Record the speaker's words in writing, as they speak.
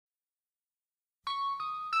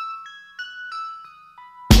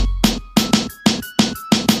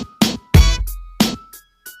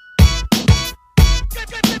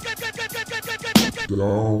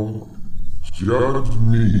Don't judge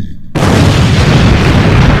me.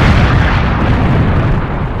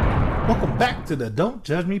 Welcome back to the Don't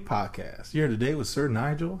Judge Me podcast. You're here today with Sir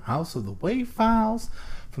Nigel, House of the Wave Files,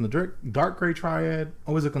 from the Dark Gray Triad.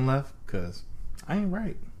 Always looking left, because I ain't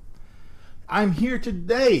right. I'm here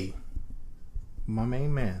today, my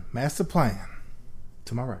main man, Master Plan,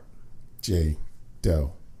 to my right. J.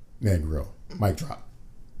 Del Negro. Mic drop.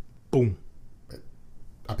 Boom.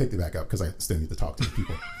 I picked it back up because I still need to talk to the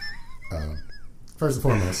people. First and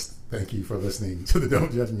foremost, thank you for listening to the Don't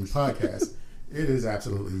Judge Me podcast. It is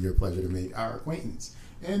absolutely your pleasure to make our acquaintance.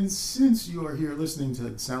 And since you are here listening to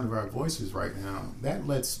the sound of our voices right now, that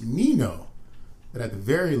lets me know that at the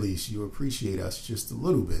very least you appreciate us just a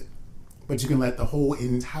little bit. But you can let the whole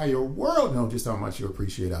entire world know just how much you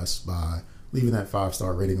appreciate us by leaving that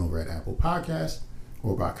 5-star rating over at Apple Podcasts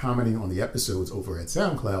or by commenting on the episodes over at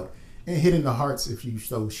SoundCloud and hitting the hearts if you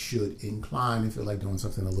so should incline and feel like doing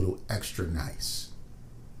something a little extra nice.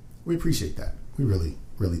 We appreciate that. We really,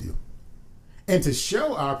 really do. And to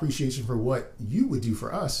show our appreciation for what you would do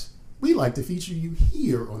for us, we like to feature you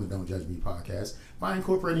here on the Don't Judge Me podcast by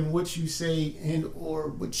incorporating what you say and or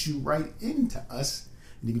what you write into us.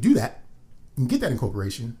 And you can do that. You can get that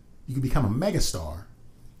incorporation. You can become a megastar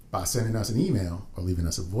by sending us an email or leaving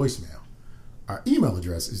us a voicemail. Our email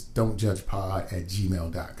address is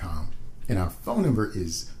don'tjudgepod@gmail.com. And our phone number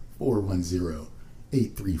is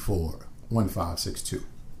 410-834-1562.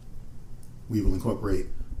 We will incorporate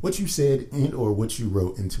what you said and or what you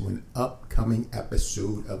wrote into an upcoming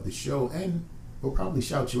episode of the show, and we'll probably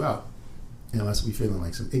shout you out unless we feeling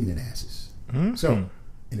like some ignorant asses. Mm-hmm. So,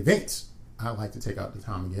 in advance, I'd like to take out the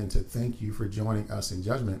time again to thank you for joining us in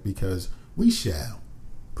judgment, because we shall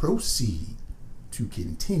proceed to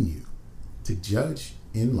continue to judge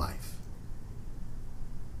in life.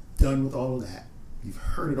 Done with all of that. You've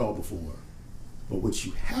heard it all before, but what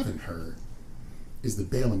you haven't heard is the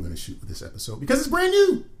bail I'm going to shoot for this episode, because it's brand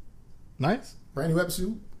new. Nice. Brand new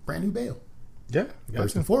episode, brand new bail. Yeah.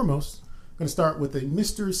 First and foremost, I'm going to start with a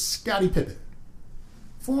Mr. Scottie Pippen,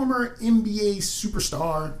 former NBA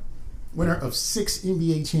superstar, winner of 6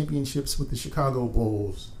 NBA championships with the Chicago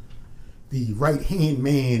Bulls, the right-hand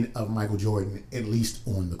man of Michael Jordan, at least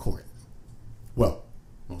on the court. Well,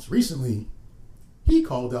 most recently, he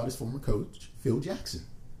called out his former coach, Phil Jackson.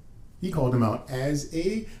 He called him out as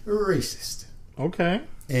a racist. Okay.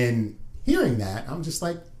 And hearing that, I'm just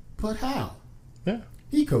like, but how? Yeah.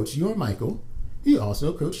 He coached you and Michael. He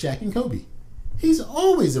also coached Shaq and Kobe. He's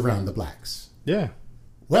always around the blacks. Yeah.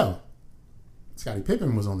 Well, Scottie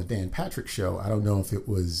Pippen was on the Dan Patrick Show. I don't know if it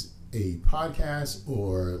was a podcast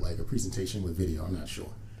or like a presentation with video. I'm not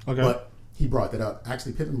sure. Okay. But he brought that up.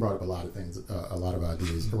 Actually, Pippen brought up a lot of things, a lot of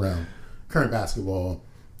ideas around current basketball,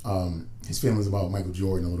 his feelings about Michael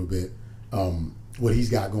Jordan a little bit, what he's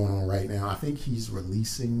got going on right now. I think he's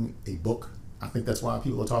releasing a book. I think that's why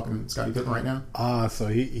people are talking Scottie Pippen right now. So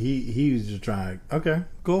he was just trying. Okay,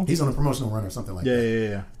 cool. He's on a promotional run or something like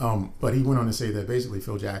that. Yeah. But he went on to say that basically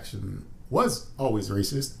Phil Jackson was always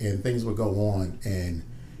racist and things would go on. And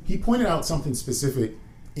he pointed out something specific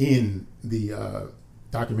in the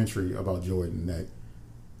documentary about Jordan, that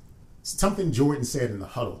something Jordan said in the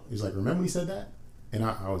huddle. He was like, remember when he said that? And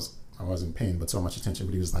I wasn't paying but so much attention,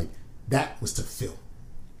 but he was like, that was to Phil.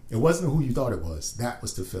 It wasn't who you thought it was. That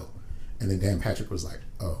was to Phil. And then Dan Patrick was like,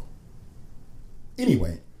 oh.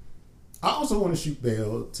 Anyway, I also want to shoot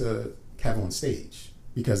bail to Kev on Stage,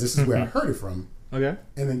 because this is where I heard it from. Okay.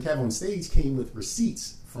 And then Kev on Stage came with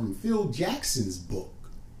receipts from Phil Jackson's book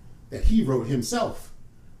that he wrote himself,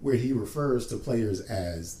 where he refers to players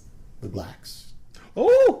as the blacks.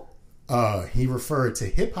 Oh! He referred to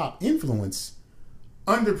hip-hop influence,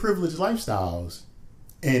 underprivileged lifestyles,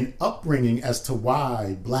 and upbringing as to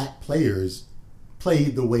why black players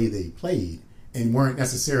played the way they played and weren't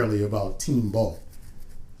necessarily about team ball.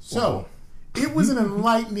 So it was an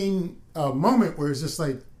enlightening moment where it's just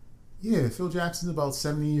like, yeah, Phil Jackson's about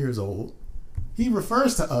 70 years old. He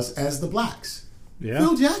refers to us as the blacks. Yeah.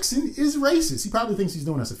 Phil Jackson is racist. He probably thinks he's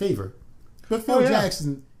doing us a favor, but Phil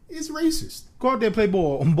Jackson is racist. Go out there and play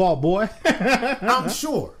ball, boy. I'm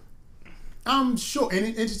sure. And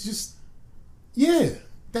it's just, yeah,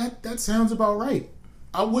 that sounds about right.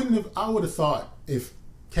 I would have thought, if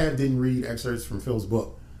Kev didn't read excerpts from Phil's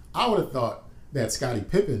book, I would have thought that Scottie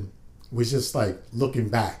Pippen was just like looking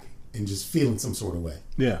back and just feeling some sort of way.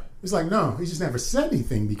 Yeah. It's like, no, he just never said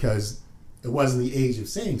anything because it wasn't the age of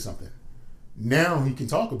saying something. Now he can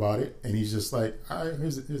talk about it, and he's just like, all right,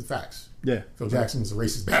 here's the facts. Yeah. Phil Jackson is a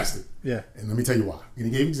racist bastard. Yeah. And let me tell you why. And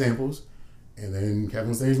he gave examples, and then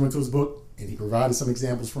Kevin Stage went to his book, and he provided some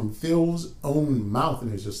examples from Phil's own mouth,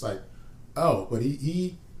 and it's just like, Oh, but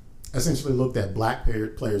he essentially looked at black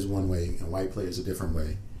players one way and white players a different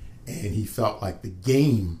way. And he felt like the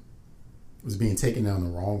game was being taken down the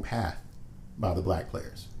wrong path by the black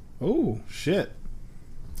players. Oh, shit.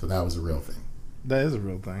 So that was a real thing. That is a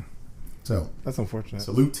real thing. So that's unfortunate.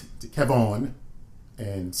 Salute to Kevon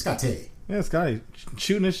and Scotty. Yeah, Scotty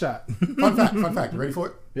shooting his shot. Fun fact. You ready for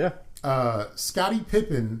it? Yeah. Scottie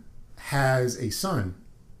Pippen has a son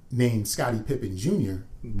named Scottie Pippen Jr.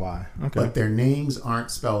 Why? Okay. But their names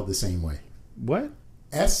aren't spelled the same way. What?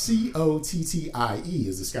 Scottie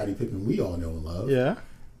is the Scottie Pippen we all know and love. Yeah.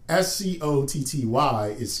 Scotty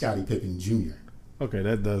is Scottie Pippen Jr. Okay,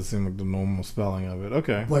 that does seem like the normal spelling of it.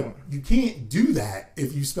 Okay. But you can't do that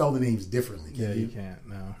if you spell the names differently. Yeah, you can't.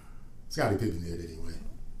 No. Scottie Pippen did anyway.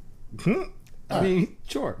 I mean,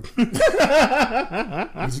 sure. We're just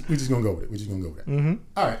gonna go with it. Mm-hmm.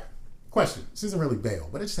 All right. Question. This isn't really bail,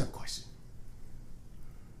 but I just have a question.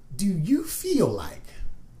 Do you feel like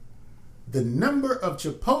the number of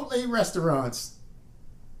Chipotle restaurants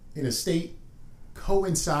in a state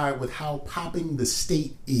coincide with how popping the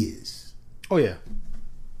state is? Oh yeah.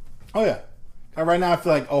 Right now, I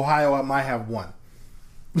feel like Ohio, I might have one.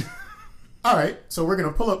 All right. So we're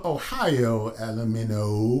gonna pull up Ohio.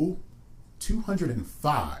 Elemento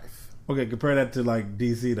 205. Okay, compare that to like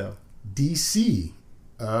DC though. DC,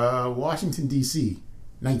 Washington DC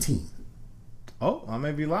 19. Oh, I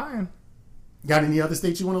may be lying. Got any other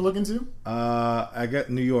states you want to look into? I got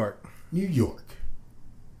New York. New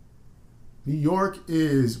York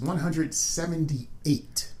is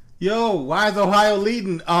 178. Yo, why is Ohio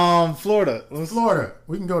leading? Florida. Florida.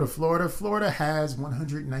 We can go to Florida. Florida has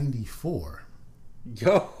 194.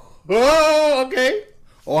 Yo. Oh, okay.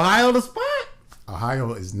 Ohio the spot?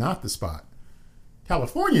 Ohio is not the spot.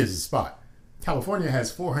 California is the spot. California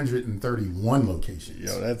has 431 locations.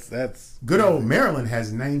 Yo, that's good old Maryland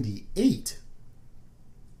has 98.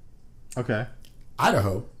 Okay.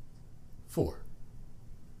 Idaho 4.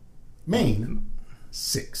 Maine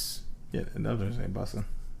 6. Yeah, those ain't busting.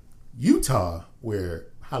 Utah, where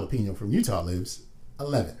Jalapeno from Utah lives,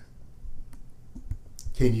 11.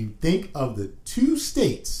 Can you think of the 2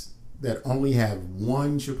 states that only have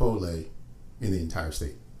one Chipotle in the entire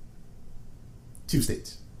state? 2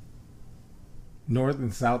 states. North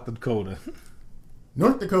and South Dakota.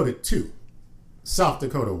 North Dakota 2. South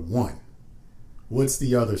Dakota 1. What's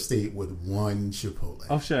the other state with one Chipotle?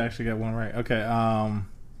 Oh shit, I actually got one right. Okay, I'm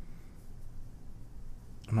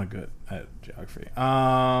not good at geography.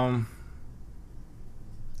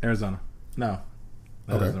 Arizona. No.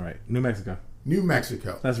 That isn't right. New Mexico. New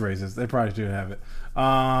Mexico. That's racist. They probably should have it.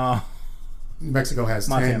 New Mexico has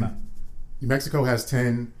Montana. 10. New Mexico has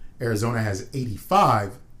 10. Arizona has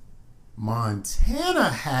 85. Montana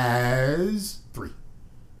has 3.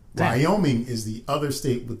 Damn. Wyoming is the other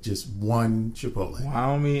state with just one Chipotle.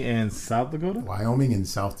 Wyoming and South Dakota? Wyoming and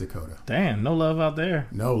South Dakota. Damn, no love out there.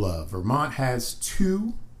 No love. Vermont has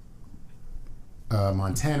 2.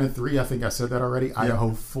 Montana 3. I think I said that already. Yep.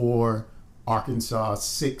 Idaho 4. Arkansas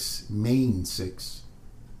 6. Maine 6.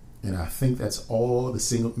 And I think that's all the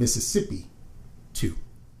single. Mississippi 2.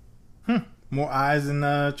 More eyes than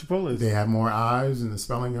Chipotle's. They have more I's in the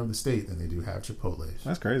spelling of the state than they do have Chipotle's.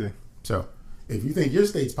 That's crazy. So, if you think your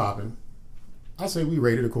state's popping, I say we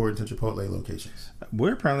rate it according to Chipotle locations.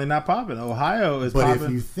 We're apparently not popping. Ohio is popping. But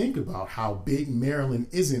if you think about how big Maryland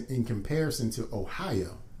isn't in comparison to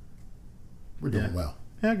Ohio, we're doing well.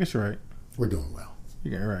 Yeah, I guess you're right. We're doing well.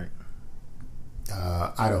 You're right.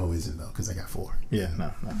 Idaho isn't, though, because I got 4. Yeah,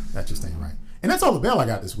 no. That just ain't right. And that's all the bail I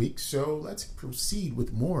got this week. So, let's proceed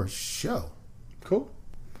with more show. Cool.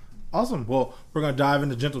 Awesome. Well, we're going to dive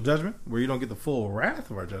into gentle judgment, where you don't get the full wrath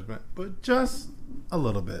of our judgment, but just a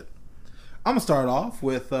little bit. I'm going to start off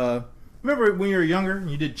with, remember when you were younger and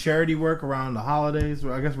you did charity work around the holidays,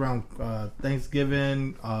 or I guess around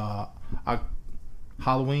Thanksgiving,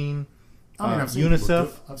 Halloween, I mean,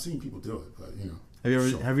 UNICEF? I've seen people do it, but, you know.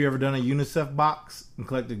 Have you ever done a UNICEF box and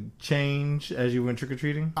collected change as you went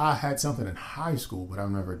trick-or-treating? I had something in high school, but I've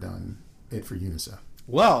never done it for UNICEF.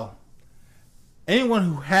 Well, anyone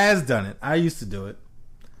who has done it, I used to do it.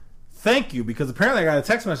 Thank you, because apparently I got a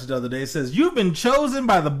text message the other day that says, you've been chosen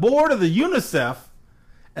by the board of the UNICEF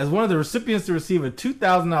as one of the recipients to receive a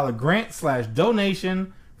 $2,000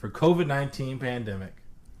 grant/donation for COVID-19 pandemic.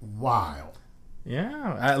 Wild.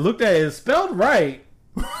 Yeah, I looked at it. It's spelled right.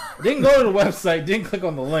 Didn't go to the website. Didn't click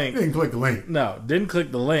on the link. Didn't click the link. No, didn't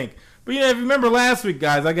click the link. But if you remember last week,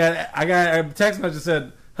 guys, I got a text message that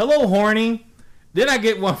said, "Hello, horny." Then I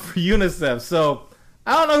get one for UNICEF. So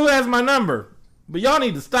I don't know who has my number, but y'all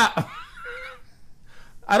need to stop.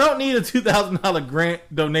 I don't need a $2,000 grant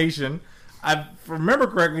donation. I remember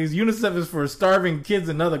correctly, UNICEF is for starving kids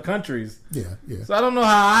in other countries. Yeah, yeah. So I don't know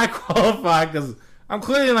how I qualify because I'm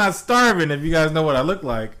clearly not starving. If you guys know what I look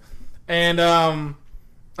like, and I'm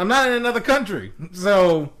not in another country,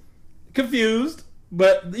 so confused.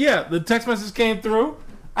 But yeah, the text message came through.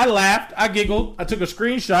 I laughed, I giggled, I took a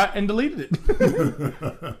screenshot and deleted it.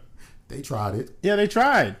 They tried it. Yeah, they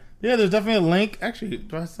tried. Yeah, there's definitely a link. Actually,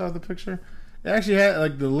 do I still have the picture? It actually had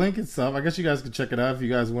like the link itself. I guess you guys could check it out if you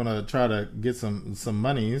guys want to try to get some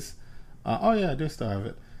monies. Oh yeah, I do still have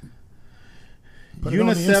it.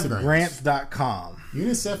 UNICEFgrants.com.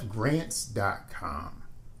 UNICEFgrants.com.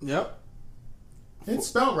 Yep. It's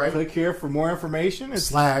spelled right. Click here for more information.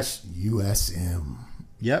 It's /USM.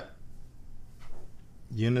 Yep.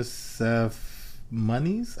 UNICEF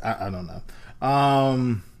monies? I don't know.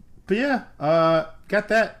 But yeah, got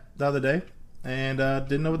that the other day and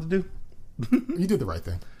didn't know what to do. You did the right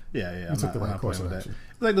thing. Yeah. You took the right course of action.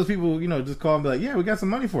 It's like those people, just call and be like, yeah, we got some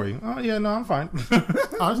money for you. Oh, yeah, no, I'm fine.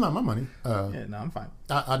 Oh, it's not my money. Yeah, no, I'm fine.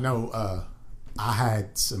 I know I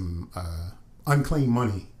had some unclaimed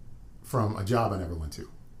money from a job I never went to.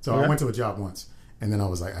 So Okay. I went to a job once, and then I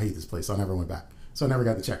was like, I hate this place, so I never went back. So I never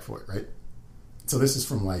got the check for it, right? So this is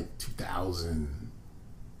from like 2000,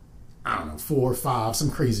 I don't know, 4 or 5,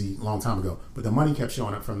 some crazy long time ago. But the money kept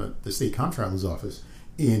showing up from the state comptroller's office,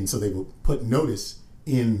 and so they would put notice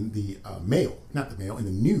in the mail, not the mail, in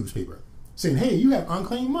the newspaper, saying, hey, you have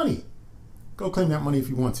unclaimed money. Go claim that money if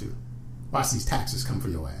you want to. Watch these taxes come for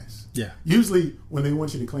your ass. Yeah. Usually when they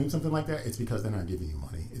want you to claim something like that, it's because they're not giving you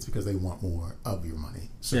money. It's because they want more of your money.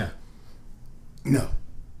 So, Yeah. no.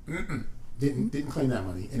 Didn't claim that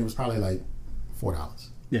money. And it was probably like $4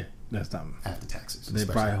 Yeah, that's not. after taxes. They're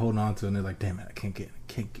especially. probably holding on to it and they're like, damn it, I can't get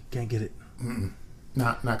it.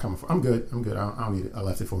 Not coming for. I'm good. I don't need it. I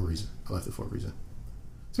left it for a reason.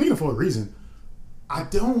 Speaking of for a reason, I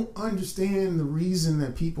don't understand the reason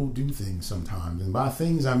that people do things sometimes. And by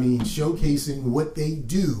things, I mean showcasing what they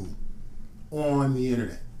do on the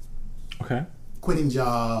internet. Okay. Quitting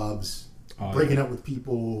jobs, Oh, breaking up with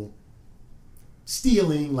people,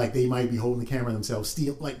 stealing, like they might be holding the camera themselves,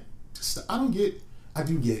 steal. Like, I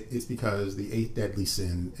do get it's because the eighth deadliest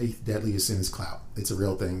sin is clout. It's a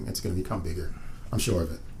real thing. It's going to become bigger. I'm sure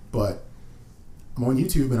of it. But I'm on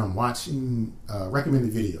YouTube and I'm watching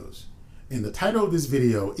recommended videos. And the title of this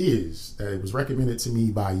video is, that it was recommended to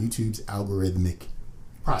me by YouTube's algorithmic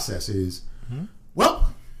process is,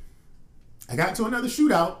 well, I got into another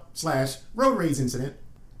shootout / road rage incident.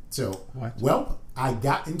 So, What? well, I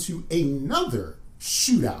got into another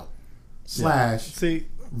shootout / See,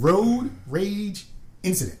 road rage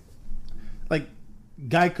incident. like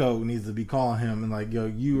Geico needs to be calling him and like, yo,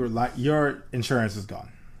 your insurance is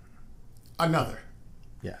gone. Another.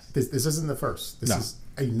 Yes. This isn't the first. This No. is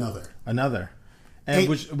another. Another. And Hey.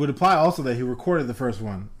 which would apply also that he recorded the first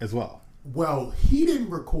one as well. Well, he didn't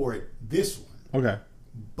record this one, Okay.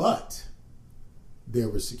 but there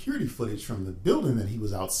was security footage from the building that he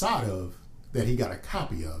was outside of that he got a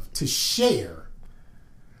copy of to share.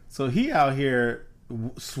 So he out here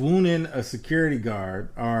swooning a security guard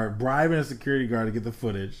or bribing a security guard to get the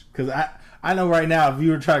footage. Because I know right now, if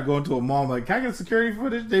you were trying to go into a mall, I'm like, can I get security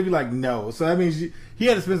footage? They'd be like, no. So that means he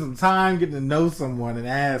had to spend some time getting to know someone and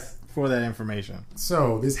ask for that information.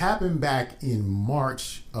 So this happened back in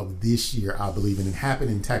March of this year, I believe, and it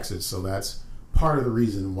happened in Texas. So that's part of the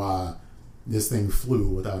reason why this thing flew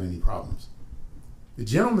without any problems. The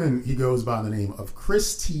gentleman, he goes by the name of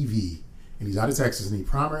Chris TV, and he's out of Texas, and he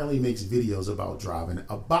primarily makes videos about driving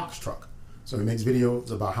a box truck. So he makes videos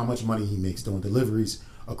about how much money he makes doing deliveries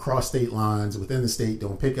across state lines, within the state,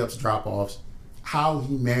 doing pickups, drop-offs, how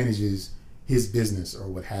he manages his business or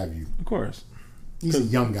what have you. Of course. He's a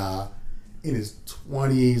young guy in his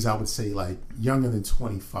 20s, I would say, like younger than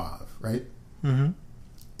 25, right? Mm-hmm.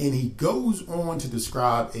 And he goes on to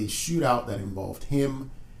describe a shootout that involved him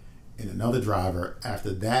and another driver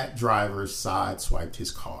after that driver sideswiped his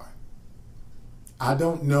car. I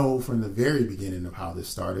don't know from the very beginning of how this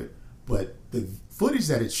started, but the footage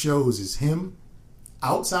that it shows is him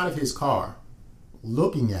outside of his car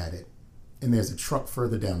looking at it, and there's a truck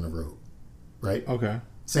further down the road, right? Okay.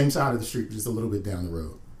 Same side of the street, just a little bit down the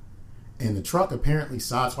road. And the truck apparently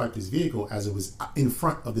sideswiped his vehicle as it was in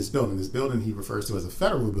front of this building. This building he refers to as a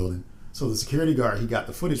federal building. So the security guard he got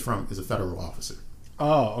the footage from is a federal officer.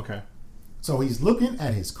 Oh, okay. So he's looking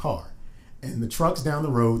at his car, and the truck's down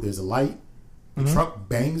the road. There's a light. The truck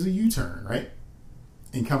bangs a U-turn, right?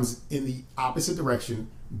 And comes in the opposite direction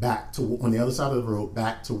back to on the other side of the road,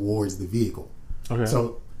 back towards the vehicle. Okay.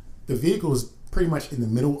 So the vehicle is pretty much in the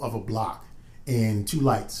middle of a block, and two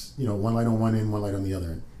lights. One light on one end, one light on the other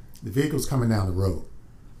end. The vehicle's coming down the road.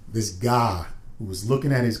 this guy who was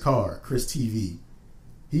looking at his car, Chris TV,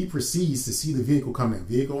 he proceeds to see the vehicle coming.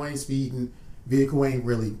 Vehicle ain't speeding. Vehicle ain't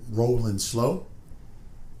really rolling slow.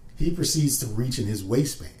 He proceeds to reach in his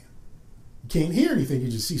waistband. You can't hear anything. You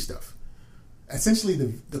just see stuff. Essentially,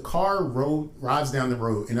 the car rides down the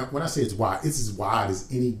road. And when I say it's wide, it's as wide as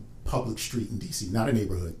any public street in D.C., not a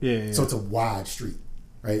neighborhood. Yeah. So it's a wide street,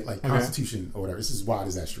 right? Like Constitution or whatever. It's as wide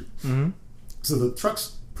as that street. Mm-hmm. So the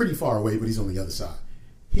truck's pretty far away, but he's on the other side.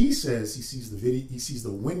 He says he sees the video. He sees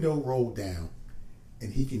the window roll down,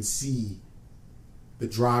 and he can see the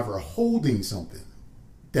driver holding something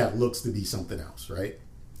that looks to be something else, right?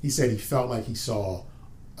 He said he felt like he saw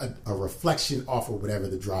a reflection off of whatever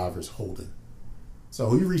the driver's holding. So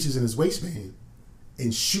he reaches in his waistband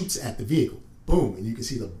and shoots at the vehicle. Boom. And you can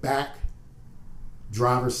see the back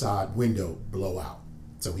driver's side window blow out.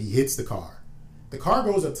 So he hits the car. The car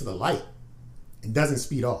goes up to the light and doesn't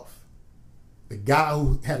speed off. The guy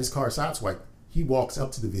who had his car sideswiped, he walks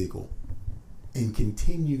up to the vehicle and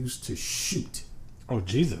continues to shoot. Oh,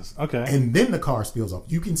 Jesus. Okay. And then the car spills off.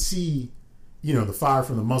 You can see, the fire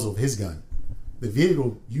from the muzzle of his gun. The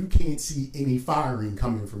vehicle, you can't see any firing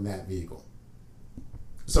coming from that vehicle.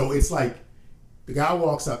 So it's like the guy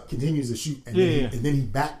walks up, continues to shoot, and then he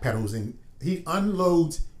backpedals and he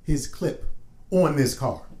unloads his clip on this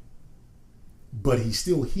car. But he's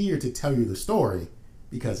still here to tell you the story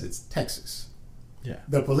because it's Texas. Yeah.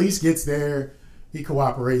 The police gets there. He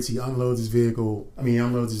cooperates. He unloads his vehicle. He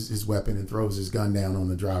unloads his weapon and throws his gun down on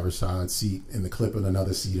the driver's side seat in the clip in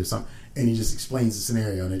another seat or something. And he just explains the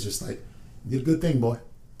scenario. And it's just like, you did a good thing, boy.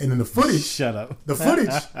 And then the footage. Shut up. The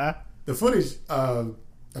footage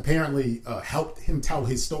apparently helped him tell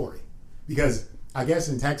his story. Because I guess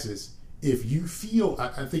in Texas, if you feel,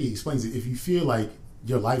 I think he explains it, if you feel like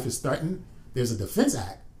your life is threatened, there's a defense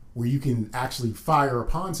act where you can actually fire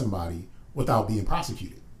upon somebody without being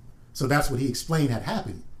prosecuted. So that's what he explained had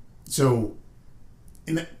happened. So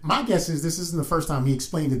my guess is this isn't the first time he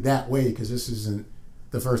explained it that way, because this isn't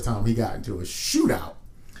the first time he got into a shootout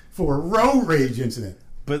for a road rage incident.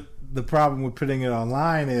 But the problem with putting it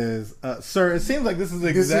online is, sir, it seems like this is the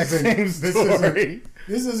exact same story.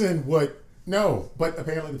 This isn't what... No, but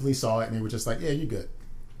apparently the police saw it and they were just like, yeah, you're good.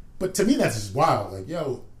 But to me, that's just wild. Like,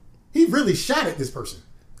 yo, he really shot at this person.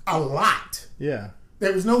 A lot. Yeah.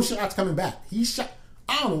 There was no shots coming back. He shot...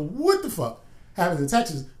 I don't know what the fuck happens in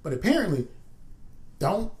Texas, but apparently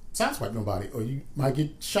don't sideswipe nobody or you might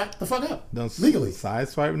get shot the fuck up. Don't legally.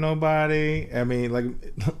 Sideswipe nobody. Like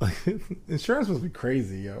insurance must be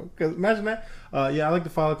crazy, yo. Because imagine that. Yeah, I like to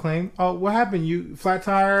file a claim. Oh, what happened? You flat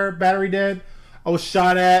tire, battery dead? I was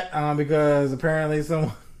shot at because apparently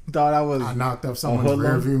someone thought I knocked up someone's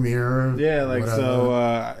rear view mirror. Yeah, like whatever.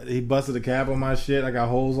 So he busted a cab on my shit. I got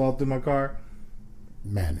holes all through my car.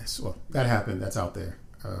 Madness. Well, that happened. That's out there.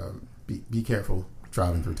 Be careful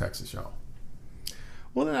driving through Texas, y'all.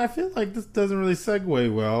 Well, then I feel like this doesn't really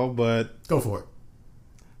segue well, but go for it.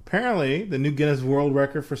 Apparently, the new Guinness World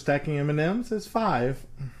Record for stacking M&Ms is 5.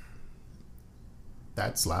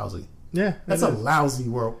 That's lousy. Yeah, that's a lousy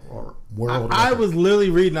world record. I was literally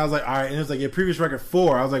reading. I was like, all right, and it was like your previous record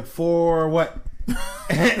 4. I was like, 4 what?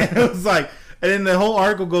 And it was like, and then the whole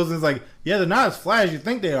article goes and it's like, yeah, they're not as flat as you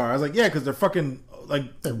think they are. I was like, yeah, because they're fucking.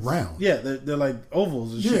 Like they're round. Yeah, they're like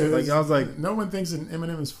ovals and shit. Like I was like, no one thinks an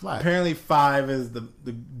M&M is flat. Apparently 5 is the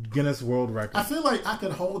Guinness World Record. I feel like I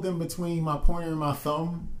could hold them between my pointer and my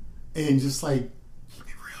thumb and just like keep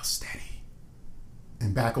it real steady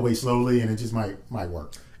and back away slowly, and it just might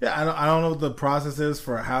work. Yeah, I don't know what the process is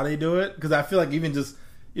for how they do it, because I feel like even just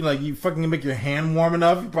like you fucking make your hand warm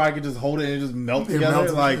enough, you probably could just hold it and it just melt together.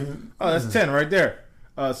 Like, oh, that's 10 right there.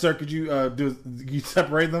 Sir, could you you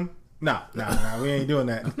separate them? No, we ain't doing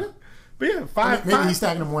that. But yeah, 5. Maybe he's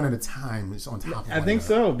stacking them one at a time. It's on top of one. I think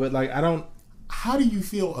so, but like I don't. How do you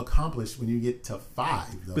feel accomplished when you get to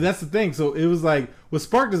 5? Though? But that's the thing. So it was like what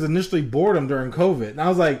sparked is initially boredom during COVID, and I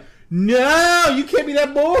was like, no, you can't be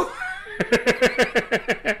that bored.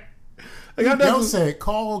 Like, don't say it.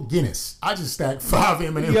 Call Guinness. I just stacked 5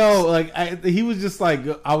 M&Ms. Yo, like he was just like,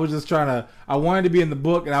 I was just trying to. I wanted to be in the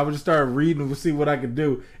book, and I would just start reading to see what I could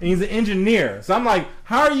do. And he's an engineer, so I'm like,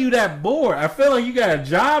 how are you that bored? I feel like you got a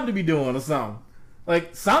job to be doing or something.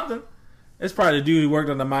 Like something. It's probably the dude who worked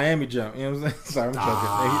on the Miami jump. You know what I'm saying? Sorry,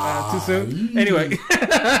 I'm joking. Too soon. Anyway,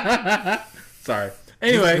 sorry.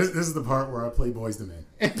 Anyway, this is the part where I play Boys to Men.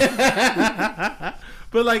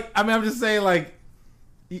 But like, I mean, I'm just saying, like,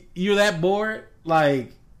 you're that bored.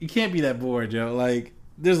 Like, you can't be that bored, Joe. Like,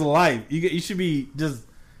 there's a life. You should be just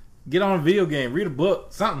get on a video game, read a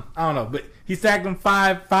book, something. I don't know. But he stacked them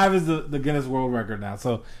 5. 5 is the Guinness World Record now.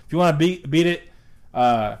 So if you want to beat it,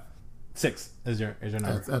 6. is your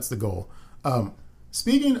number. That's the goal.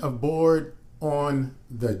 Speaking of bored on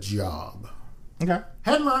the job, Okay.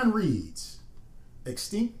 headline reads: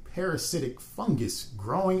 extinct parasitic fungus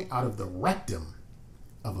growing out of the rectum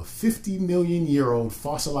of a 50 million year old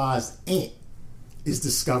fossilized ant is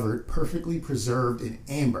discovered perfectly preserved in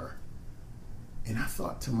amber. And I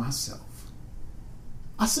thought to myself,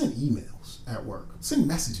 I send emails at work, send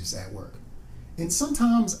messages at work, and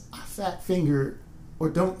sometimes I fat finger or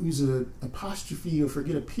don't use an apostrophe or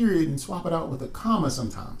forget a period and swap it out with a comma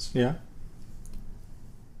sometimes. Yeah.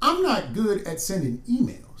 I'm not good at sending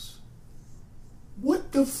emails.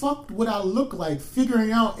 What the fuck would I look like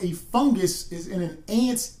figuring out a fungus is in an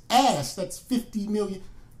ant's ass that's 50 million?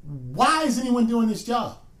 Why is anyone doing this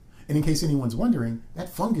job? And in case anyone's wondering, that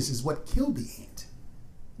fungus is what killed the ant.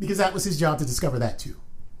 Because that was his job to discover that too.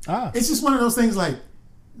 Ah. It's just one of those things like,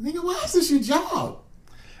 nigga, why is this your job?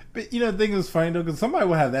 But the thing is funny though, because somebody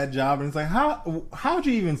will have that job, and it's like, how'd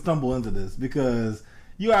you even stumble into this? Because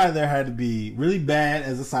you either had to be really bad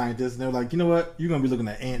as a scientist, and they're like, you know what, you're gonna be looking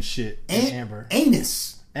at ant shit in amber.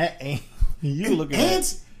 Anus. You looking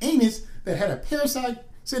ant's anus that had a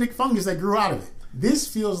parasitic fungus that grew out of it. This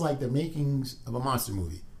feels like the makings of a monster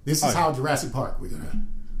movie. This is how Jurassic Park. We're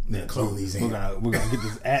gonna clone these ants. We're gonna get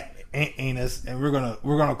this ant anus, and we're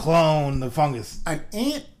gonna clone the fungus. An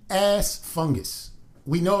ant ass fungus.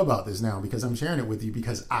 We know about this now because I'm sharing it with you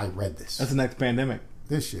because I read this. That's the next pandemic.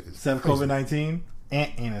 This shit is Instead of COVID-19,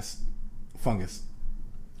 ant anus fungus.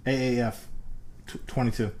 AAF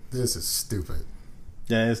 22. This is stupid.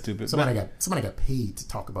 Yeah, it's stupid. Somebody got paid to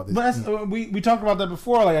talk about this. But that's, we talked about that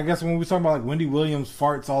before. Like, I guess when we were talking about like Wendy Williams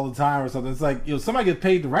farts all the time or something, it's like, somebody gets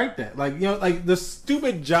paid to write that. Like, like the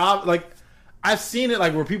stupid job. Like, I've seen it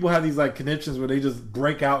like where people have these like connections where they just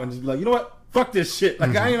break out and just be like, you know what, fuck this shit.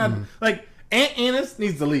 Like, I ain't not like Ant Anus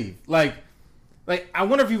needs to leave. Like I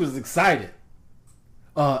wonder if he was excited.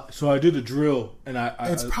 So I did a drill, and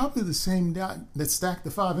it's probably the same guy that stacked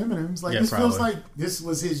the 5 M&Ms. Like, yeah, this probably feels like this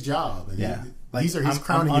was his job. And yeah. these are his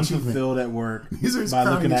crowning I'm achievements. unfulfilled at work These are his by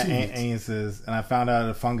crowning looking at achievements. ant anuses, and I found out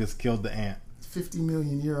a fungus killed the ant. 50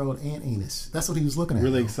 million year old ant anus. That's what he was looking at.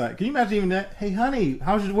 Really though. excited. Can you imagine even that? Hey, honey,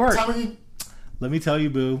 how's your work? Let me tell you,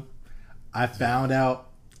 boo. I found out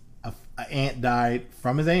an ant died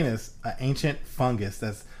from his anus, an ancient fungus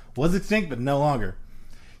that was extinct but no longer.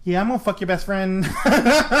 Yeah, I'm gonna fuck your best friend.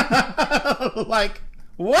 Like,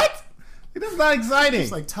 what? That's not exciting.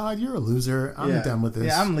 It's like, Todd, you're a loser. I'm done with this.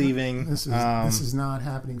 Yeah, I'm leaving. This is not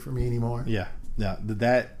happening for me anymore. Yeah,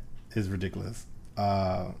 that is ridiculous.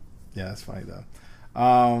 Yeah, that's funny though.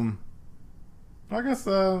 I guess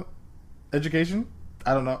education.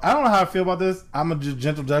 I don't know how I feel about this. I'm gonna just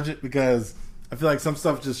gentle judge it because I feel like some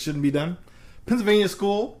stuff just shouldn't be done. Pennsylvania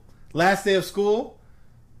school, last day of school,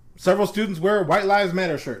 several students wear White Lives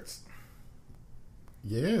Matter shirts.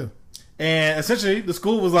 Yeah. And essentially the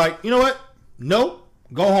school was like, you know what? Nope,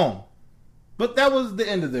 go home. But that was the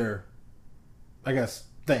end of their, I guess,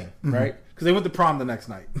 thing, right? Because they went to prom the next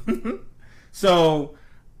night. So,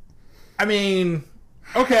 I mean,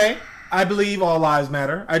 okay, I believe all lives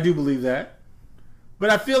matter. I do believe that. But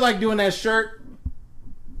I feel like doing that shirt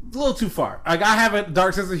a little too far. Like, I have a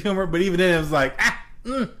dark sense of humor, but even then it was like,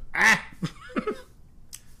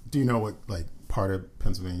 Do you know what like part of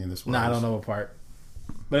Pennsylvania this was? No, I don't know what part.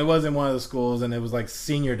 But it was in one of the schools, and it was like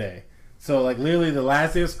senior day. So like literally the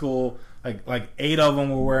last day of school, like 8 of them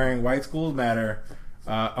were wearing White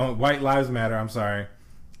Lives Matter. I'm sorry.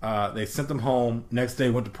 They sent them home. Next day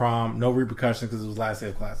went to prom. No repercussions because it was last day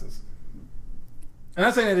of classes. And I'm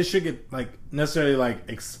not saying that it should get like necessarily like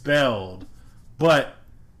expelled, but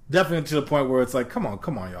definitely to the point where it's like, come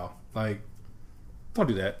on, y'all, like, don't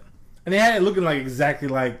do that. And they had it looking like exactly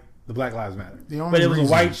like the Black Lives Matter, but it was a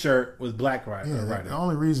white shirt with black writing. Yeah, the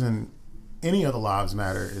only reason any of the lives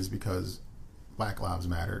matter is because Black Lives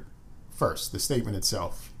Matter first. The statement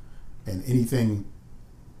itself, and anything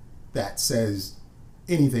that says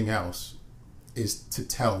anything else is to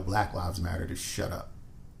tell Black Lives Matter to shut up.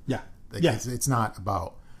 Yeah. Like, it's not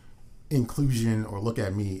about inclusion or look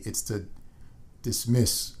at me. It's to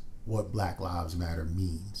dismiss what Black Lives Matter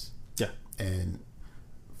means. Yeah. And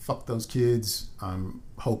fuck those kids.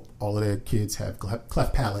 Hope all of their kids have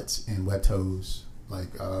cleft palates and webbed toes. Like,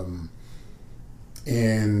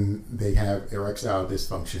 and they have erectile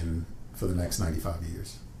dysfunction for the next 95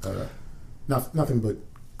 years. Nothing but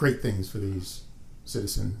great things for these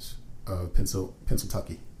citizens of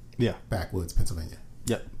Pennsylvania. Yeah. Backwoods, Pennsylvania.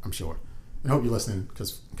 Yep. I'm sure. And I hope you're listening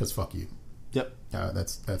because fuck you. Yep.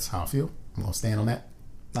 That's how I feel. I'm going to stand on that.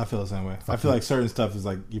 I feel the same way. I feel like certain stuff is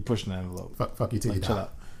like you're pushing the envelope. Fuck you till you die. Chill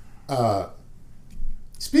out.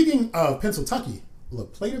 Speaking of Pennsylvania, La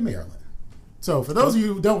Plata, Maryland. So for those of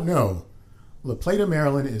you who don't know, La Plata,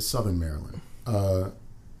 Maryland is Southern Maryland.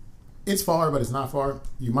 It's far, but it's not far.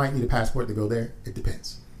 You might need a passport to go there. It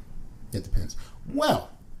depends. It depends. Well,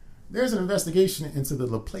 there's an investigation into the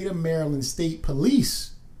La Plata, Maryland State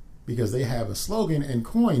Police because they have a slogan and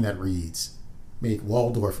coin that reads, "Make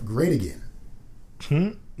Waldorf Great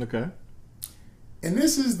Again." Okay. And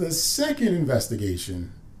this is the second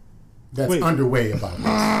investigation that's underway about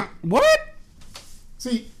this. What?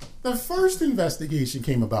 See, the first investigation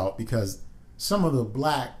came about because some of the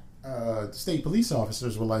black state police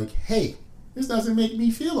officers were like, hey, this doesn't make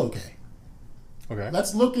me feel okay. Okay.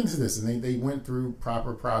 Let's look into this. And they went through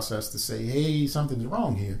proper process to say, hey, something's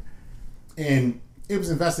wrong here. And it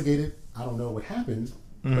was investigated. I don't know what happened,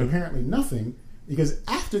 but apparently nothing. Because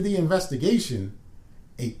after the investigation,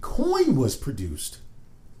 a coin was produced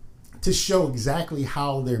to show exactly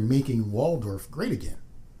how they're making Waldorf great again.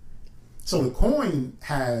 So the coin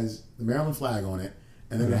has the Maryland flag on it,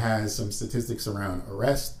 and then it has some statistics around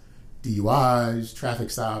arrest, DUIs,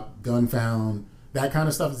 traffic stop, gun found, that kind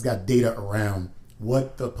of stuff. It's got data around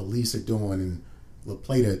what the police are doing in La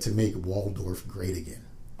Plata to make Waldorf great again.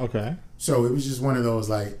 Okay. So it was just one of those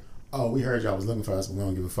like, oh, we heard y'all was looking for us, but we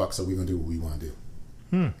don't give a fuck, so we're going to do what we want to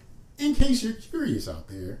do. In case you're curious out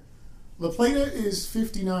there, La Plata is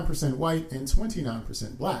 59% white and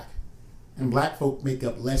 29% black. And black folk make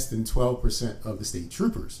up less than 12% of the state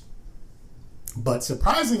troopers. But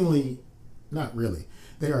surprisingly, not really,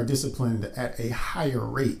 they are disciplined at a higher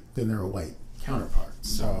rate than their white counterparts.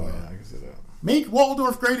 So, yeah, I can see that. Make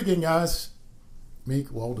Waldorf great again, guys.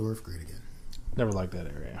 Make Waldorf great again. Never liked that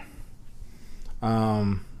area.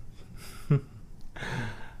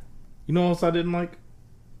 You know what else I didn't like?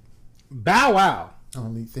 Bow Wow.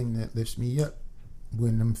 Only thing that lifts me up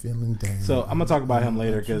when I'm feeling down. So I'm gonna talk about him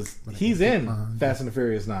later because he's in Fast and the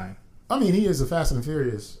Furious 9. I mean, he is a Fast and the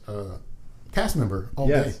Furious cast member all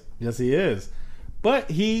day. Yes, he is.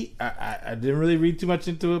 But I didn't really read too much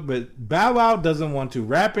into it, but Bow Wow doesn't want to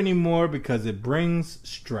rap anymore because it brings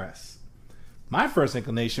stress. My first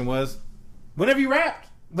inclination was, when have you rapped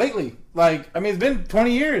lately? Like, I mean, it's been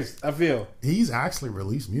 20 years, I feel. He's actually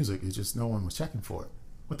released music. It's just no one was checking for it.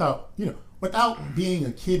 Without being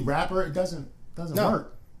a kid rapper, it doesn't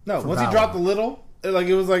work. No, once he dropped a little, like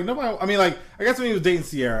it was like nobody. I mean, like I guess when he was dating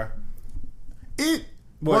Sierra, he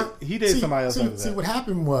did somebody else. See, what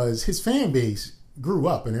happened was his fan base grew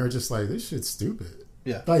up, and they were just like, "This shit's stupid."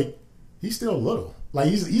 Yeah, like he's still little. Like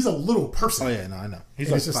he's a little person. Oh yeah, no, I know. He's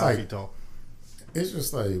like 5 feet tall. It's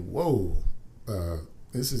just like, whoa,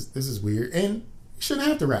 this is weird, and he shouldn't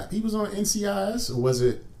have to rap. He was on NCIS, or was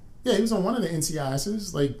it? Yeah, he was on one of the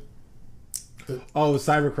NCISs, like.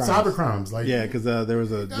 Cybercrimes. Like, yeah, because there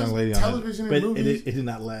was a young lady on television it. and movies. It did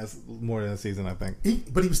not last more than a season, I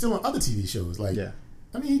think. But he was still on other TV shows. Like, yeah.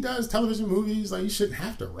 I mean, he does television, movies. Like, you shouldn't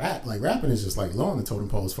have to rap. Like, rapping is just like low on the totem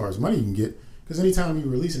pole as far as money you can get. Because anytime you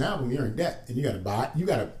release an album, you're in debt, and you got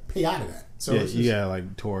to pay out of that. So yeah, you got to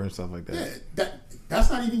like tour and stuff like that. Yeah, that's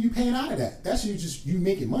not even you paying out of that. That's you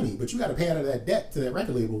making money, but you got to pay out of that debt to that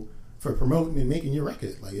record label for promoting and making your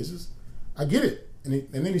record. Like, it's just, I get it, and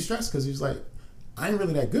then he's stressed because he's like, I ain't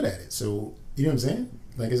really that good at it. So, you know what I'm saying?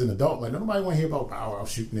 Like, as an adult, like, nobody want to hear about Bow Wow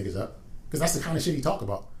shooting niggas up. Because that's the kind of shit he talk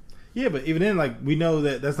about. Yeah, but even then, like, we know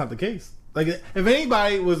that that's not the case. Like, if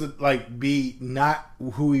anybody was, like, be not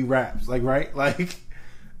who he raps, like, right? Like,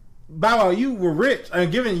 Bow Wow, you were rich. I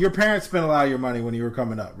mean, given your parents spent a lot of your money when you were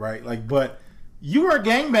coming up, right? Like, but you were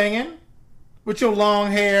gangbanging with your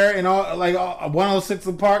long hair and all, like, 106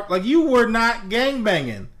 in the Park. Like, you were not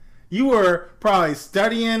gangbanging. You were probably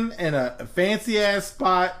studying in a fancy ass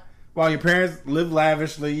spot while your parents lived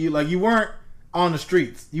lavishly. You weren't on the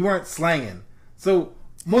streets. You weren't slanging. So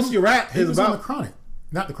most of your rap is about on the Chronic,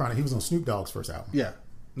 not the Chronic. He was on Snoop Dogg's first album. Yeah,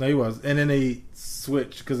 no, he was. And then they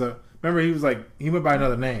switched because remember he was like he went by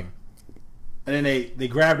another name, and then they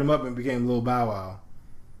grabbed him up and became Lil Bow Wow,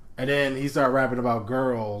 and then he started rapping about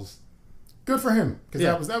girls. Good for him because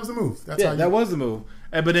that was the move. That was the move.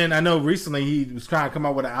 But then I know recently he was trying to come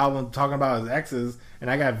out with an album talking about his exes, and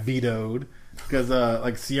I got vetoed because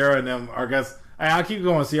like Sierra and them. I guess I'll keep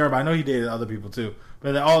going with Sierra, but I know he dated other people too.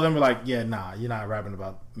 But all of them were like, "Yeah, nah, you're not rapping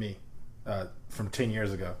about me from 10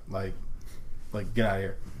 years ago. Like get out of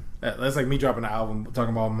here." That's like me dropping an album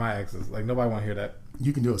talking about my exes. Like nobody want to hear that.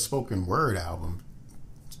 You can do a spoken word album.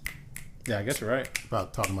 Yeah, I guess you're right.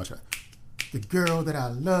 About talking about the girl that I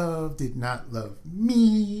love did not love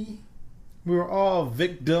me. We were all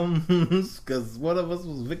victims because one of us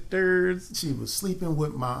was victors. She was sleeping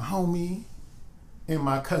with my homie and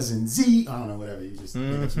my cousin Z. I don't know, whatever. You just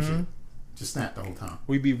make up some shit. Just snap the whole time.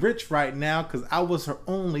 We'd be rich right now because I was her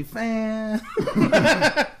only fan.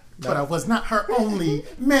 but I was not her only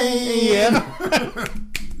man. Yeah.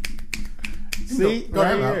 See, go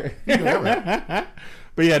right ahead, here. Rob. You go ahead.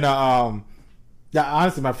 But yeah, no. Yeah,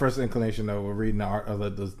 honestly, my first inclination though, with reading the art of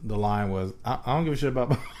the line was, I don't give a shit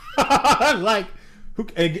about like who.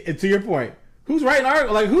 And to your point, who's writing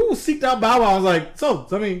art? Like who seeked out Bow Wow? I was like, so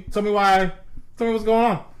tell me why. Tell me what's going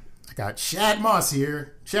on. I got Shad Moss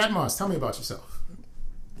here. Shad Moss, tell me about yourself.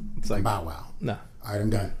 It's like Bow Wow. no. All right, I'm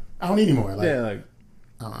done. I don't need any more. Yeah, like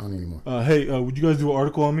I don't need any more. hey, would you guys do an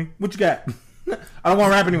article on me? What you got? I don't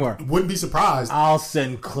want to rap anymore. Wouldn't be surprised. I'll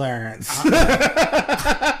send Clarence.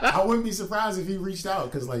 I wouldn't be surprised if he reached out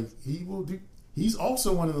because, like, he will do. He's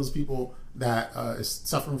also one of those people that is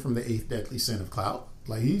suffering from the 8th deadly sin of clout.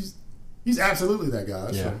 Like, he's absolutely that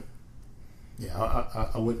guy. Yeah. So, yeah,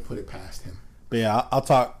 I wouldn't put it past him. But yeah,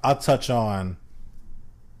 I'll touch on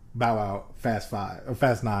Bow Wow, Fast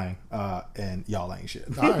 9, and y'all ain't shit.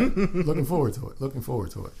 All right, looking forward to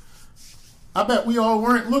it. I bet we all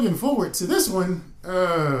weren't looking forward to this one.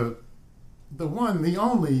 The one, the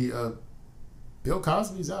only, Bill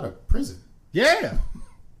Cosby's out of prison. Yeah.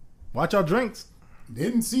 Watch your drinks.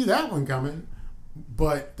 Didn't see that one coming.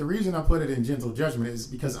 But the reason I put it in gentle judgment is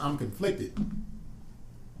because I'm conflicted.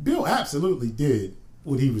 Bill absolutely did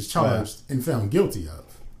what he was charged and found guilty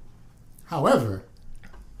of. However,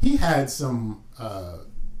 he had some,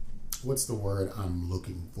 what's the word I'm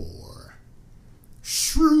looking for?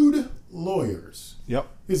 Shrewd lawyers. Yep.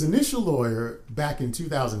 His initial lawyer back in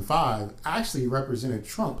 2005 actually represented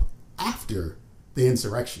Trump after the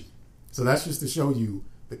insurrection. So that's just to show you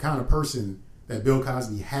the kind of person that Bill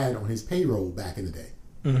Cosby had on his payroll back in the day.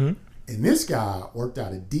 Mm-hmm. And this guy worked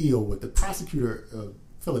out a deal with the prosecutor of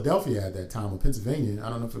Philadelphia at that time, or Pennsylvania. I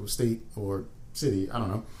don't know if it was state or city. I don't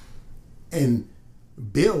know. And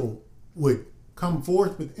Bill would come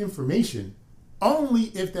forth with information only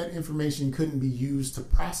if that information couldn't be used to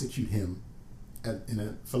prosecute him in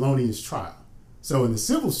a felonious trial. So in the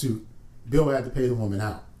civil suit, Bill had to pay the woman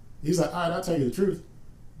out. He's like, all right, I'll tell you the truth,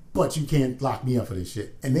 but you can't lock me up for this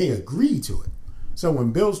shit. And they agreed to it. So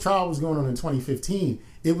when Bill's trial was going on in 2015,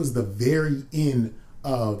 it was the very end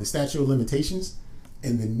of the statute of limitations,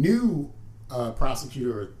 and the new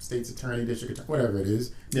prosecutor or state's attorney, district attorney, whatever it is,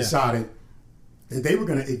 decided that they were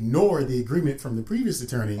going to ignore the agreement from the previous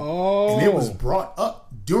attorney. Oh. And it was brought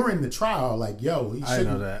up during the trial, like, yo,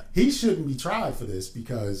 he shouldn't be tried for this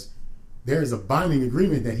because there's a binding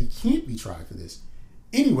agreement that he can't be tried for this.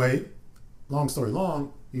 Anyway, long story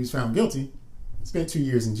long, he was found guilty, spent 2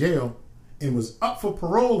 years in jail, and was up for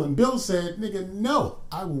parole. And Bill said, nigga, no,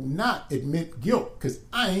 I will not admit guilt because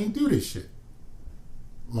I ain't do this shit.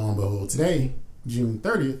 Lo and behold, today, June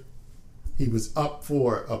 30th, he was up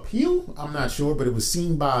for appeal. I'm not sure, but it was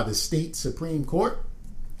seen by the state Supreme Court.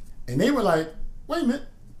 And they were like, wait a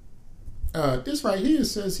minute. This right here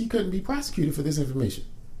says he couldn't be prosecuted for this information.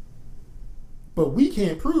 But we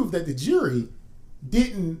can't prove that the jury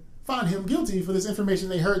didn't find him guilty for this information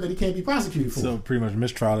they heard that he can't be prosecuted for. So pretty much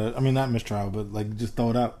mistrial. I mean, not mistrial, but like just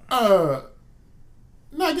throw it out.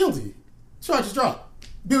 Not guilty. Charges dropped.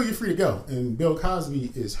 Bill, you're free to go. And Bill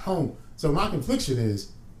Cosby is home. So my confliction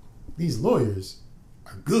is these lawyers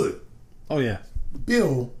are good. Oh, yeah.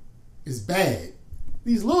 Bill is bad.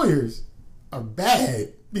 These lawyers are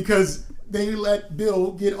bad because they let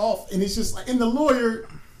Bill get off. And it's just like, and the lawyer,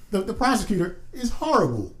 the prosecutor is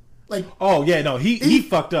horrible. Like, oh yeah, no, he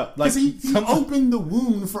fucked up. Like he opened the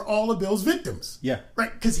wound for all of Bill's victims. Yeah,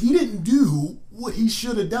 right. Because he didn't do what he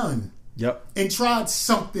should have done. Yep. And tried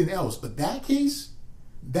something else. But that case,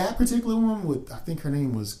 that particular one with, I think her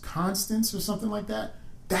name was Constance or something like that.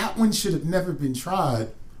 That one should have never been tried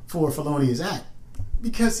for a felonious act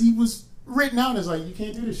because he was written out as like, you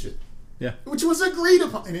can't do this shit. Yeah. Which was agreed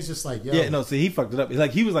upon. And it's just like, yo. Yeah, no, see, he fucked it up. It's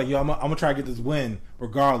like, he was like, yo, I'm gonna try to get this win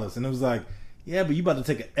regardless. And it was like, yeah, but you about to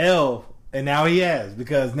take an L. And now he has.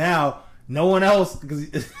 Because now, no one else. Because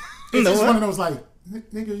it's just one of those like,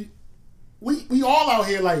 nigga, we all out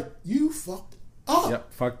here like, you fucked up.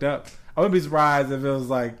 Yep, fucked up. I wouldn't be surprised if it was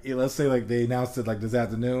like, let's say like they announced it like this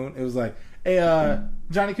afternoon. It was like, hey,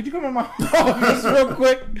 Johnny, could you come in my office real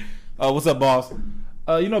quick? What's up, boss?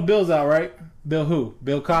 You know Bill's out, right? Bill who?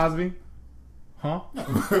 Bill Cosby? Huh?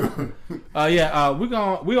 Yeah,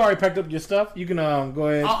 we already packed up your stuff. You can go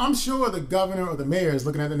ahead. I'm sure the governor or the mayor is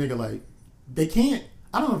looking at the nigga like, they can't.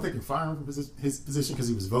 I don't know if they can fire him from his position because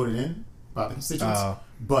he was voted in by the constituents.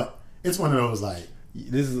 But it's one of those like,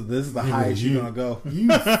 this is the highest you're gonna go. You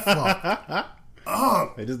fucked up.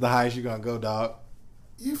 Hey, this is the highest you're gonna go, dog.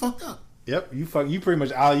 You fucked up. Yep, you pretty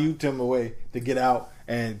much alley-ooped him away to get out.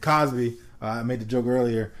 And Cosby, I made the joke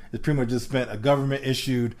earlier, has pretty much just spent a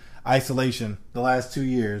government-issued isolation the last 2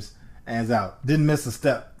 years, and is out. Didn't miss a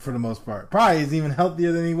step for the most part. Probably is even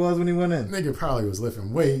healthier than he was when he went in. Nigga probably was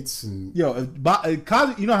lifting weights and Yo,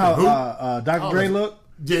 Cosby, you know how Dr. Dre looked?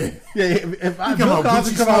 yeah. Yeah, if Bill out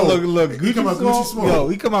Cosby Gucci come out swole. look He Gucci come out swole, Gucci swole. yo,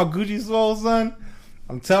 he come out Gucci swole, son.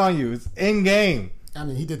 I'm telling you, it's in game. I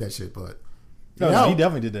mean, he did that shit, but No, out. he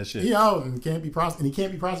definitely did that shit. he out and can't be and he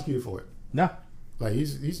can't be prosecuted for it. No, Like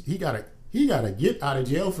he got a get out of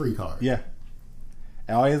jail free card. yeah.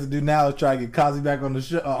 And all he has to do now is try to get Cosby back on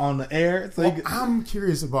the on the air. So he I'm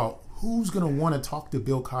curious about who's gonna want to talk to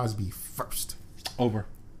Bill Cosby first. Oprah.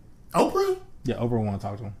 Oprah? Yeah, Oprah want to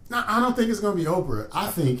talk to him. No, I don't think it's gonna be Oprah. I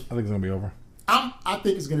think I think it's gonna be Oprah. I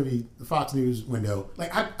think it's gonna be the Fox News window.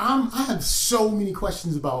 Like I have so many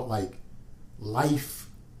questions about like life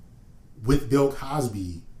with Bill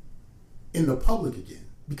Cosby in the public again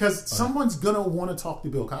because someone's gonna want to talk to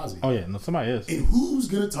Bill Cosby. Oh yeah, no, somebody is. And who's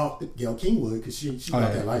gonna talk to Gail Kingwood because she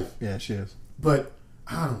got that life. Yeah, she is. But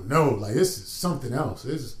I don't know. Like this is something else.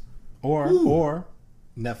 This is Or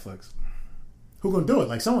Netflix. who gonna do it?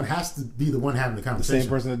 Like someone has to be the one having the The conversation. same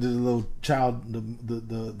person that did the little child,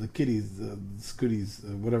 the kitties, Scooties,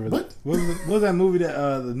 whatever. What? What was that movie that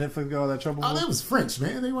the Netflix got all that trouble Oh, for? that was French,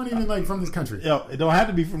 man. They weren't even like from this country. Yo, it don't have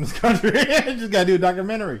to be from this country. You just gotta do a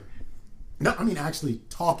documentary. No, I mean actually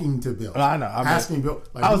talking to Bill. I know. I mean, asking Bill.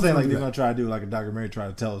 Like, I was who's saying gonna like do they're that? gonna try to do like a documentary, try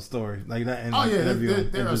to tell a story like that. And Oh like, yeah, interview him.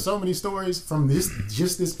 there And are just- so many stories from this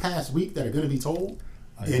past week that are going to be told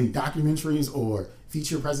in documentaries or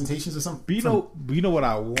feature presentations or something. But you know what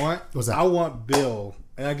I want? What's that? I want Bill,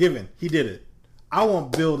 and I give him. He did it. I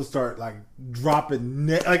want Bill to start like dropping,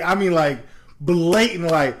 like blatant,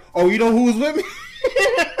 like, oh, you know who's with me?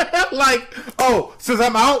 Like, oh, since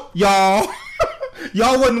I'm out, y'all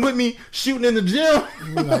wasn't with me shooting in the gym.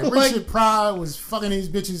 Like Like, Richard Pryor was fucking these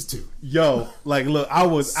bitches too. yo, like, look, I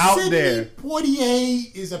was out Sidney there.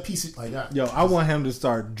 Poitier is a piece of like that. Yo, I want him to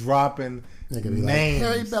start dropping They could be like names.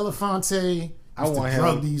 Harry Belafonte. I want to him-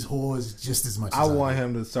 drug these whores just as much. I as want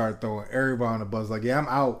him to start throwing everybody on the bus. Like, yeah, I'm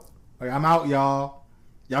out. Like, I'm out, y'all.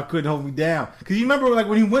 Y'all couldn't hold me down. Because you remember, like,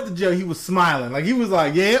 when he went to jail, he was smiling. Like, he was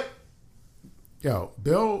like, yep. Yo,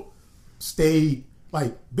 Bill stayed.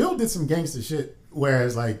 Like Bill did some gangster shit.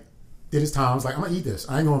 Whereas like did his time. I was like, I'm gonna eat this.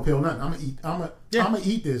 I ain't gonna peel nothing. I'm gonna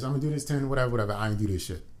eat this. I'm gonna do this 10, whatever. I ain't do this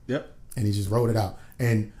shit. Yep. And he just wrote it out.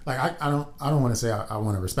 And like I don't want to say I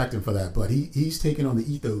want to respect him for that, but he's taken on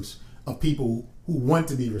the ethos of people who want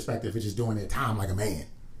to be respected for just doing their time like a man.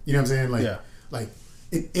 You know what I'm saying? Like, Yeah. like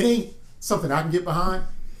it ain't something I can get behind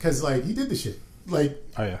because like he did the shit. Like,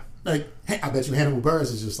 Oh, yeah. like I bet you Hannibal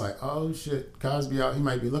Buress is just like, oh shit, Cosby out. He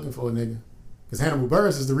might be looking for a nigga because Hannibal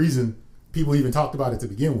Buress is the reason people even talked about it to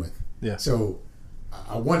begin with. Yeah. So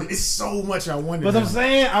I wonder. It's so much I wonder. But I'm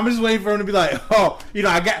saying, I'm just waiting for him to be like, oh, you know,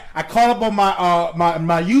 I caught up on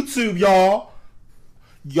my YouTube, y'all.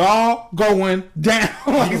 Y'all going down.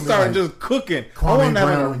 Like, started just cooking. I Kwame want that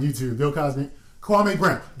Brown on- on YouTube. Bill Cosby. Kwame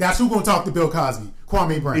Brown. That's who gonna talk to Bill Cosby.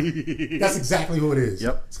 Kwame Brown. That's exactly who it is.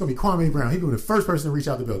 Yep. It's gonna be Kwame Brown. He's gonna be the first person to reach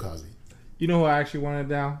out to Bill Cosby. You know who I actually wanted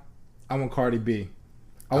down? I want Cardi B.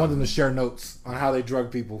 I want them to share notes on how they drug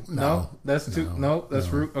people. No, that's too. No, that's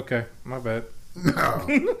rude. Okay, my bad. No.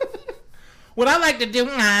 What I like to do,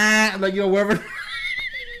 like, you know,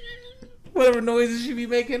 whatever noises she be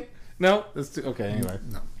making. No, that's too. Okay, anyway.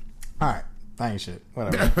 No. All right, I ain't shit.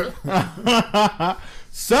 Whatever.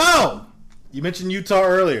 So, you mentioned Utah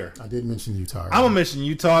earlier. I did mention Utah. I'm gonna mention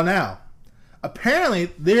Utah now. Apparently,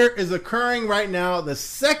 there is occurring right now the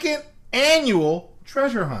second annual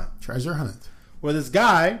treasure hunt, Treasure hunt. where this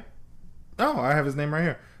guy, oh, I have his name right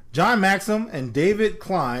here, John Maxim and David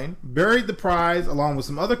Klein, buried the prize along with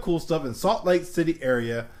some other cool stuff in Salt Lake City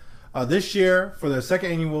area this year for their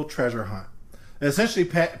second annual treasure hunt. They essentially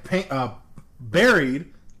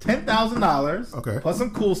buried $10,000 Okay. plus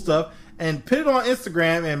some cool stuff and put it on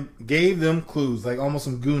Instagram and gave them clues, like almost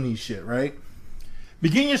some Goonies shit, right?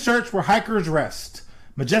 Begin your search where hikers rest.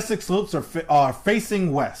 Majestic slopes are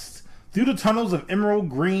facing west. Through the tunnels of emerald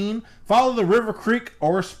green, follow the river, creek,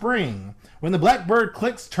 or spring. When the blackbird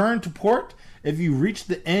clicks, turn to port. If you reach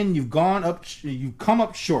the end, you've come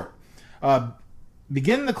up short.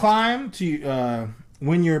 Begin the climb to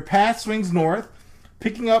when your path swings north,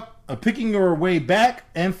 picking your way back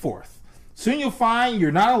and forth. Soon you'll find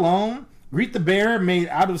you're not alone. Greet the bear made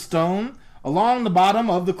out of stone. Along the bottom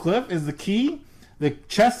of the cliff is the key. The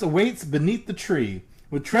chest awaits beneath the tree.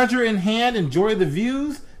 With treasure in hand, enjoy the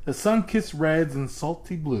views, the sun-kissed reds and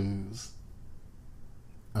salty blues.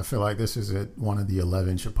 I feel like this is at one of the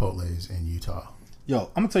 11 Chipotles in Utah.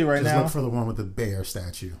 Yo, I'm gonna tell you right Just now. look for the one with the bear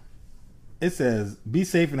statue. It says, be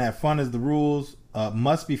safe and have fun is the rules.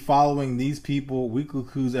 Must be following these people. Weekly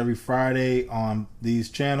clues every Friday on these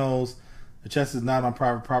channels. The chest is not on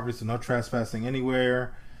private property, so no trespassing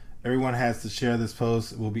anywhere. Everyone has to share this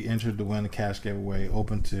post. Will be entered to win a cash giveaway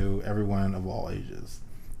open to everyone of all ages.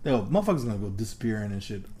 Yo, motherfuckers gonna go disappearing and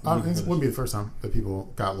shit. It wouldn't be the first time that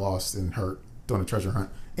people got lost and hurt during a treasure hunt.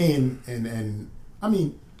 And I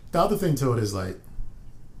mean, the other thing to it is like,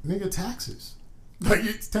 nigga, taxes. Like,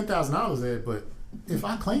 it's $10,000 there, but if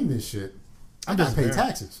I claim this shit, I gotta pay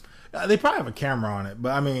taxes. They probably have a camera on it,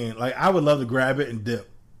 but I mean, like, I would love to grab it and dip.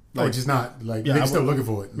 Like, just not like niggas still looking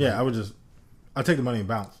for it. Yeah, I'll take the money and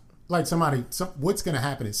bounce. Like what's gonna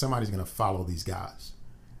happen is somebody's gonna follow these guys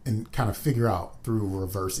and kind of figure out through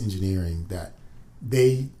reverse engineering that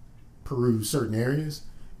they peruse certain areas,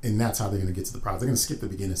 and that's how they're gonna get to the prize. They're gonna skip the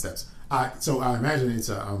beginning steps. So I imagine it's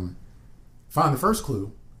find the first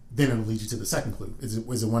clue, then it'll lead you to the second clue. Is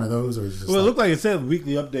it one of those, or is it just it looked like it said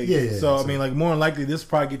weekly update. Yeah. So I mean, like, more than likely, this will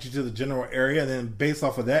probably get you to the general area, and then based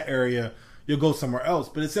off of that area, you'll go somewhere else.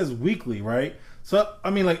 But it says weekly, right? So I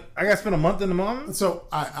mean, like, I got to spend a month in the moment. So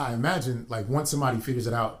I imagine, like, once somebody figures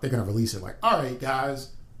it out, they're gonna release it. Like, all right, guys,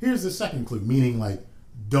 here's the second clue. Meaning, like,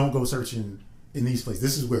 don't go searching in these places.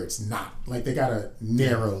 This is where it's not. Like, they gotta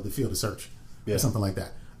narrow the field of search or something like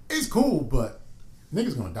that. It's cool, but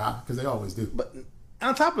niggas gonna die because they always do. But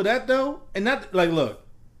on top of that, though, and that, like, look,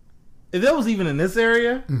 if that was even in this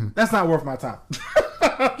area, that's not worth my time.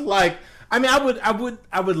 Like, I mean,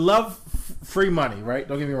 I would love free money, right?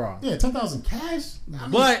 Don't get me wrong. Yeah, 10,000 cash.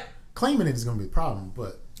 But claiming it is gonna be a problem.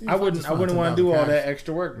 But I wouldn't want to do all that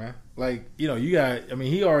extra work, man. Like, you know, you got. I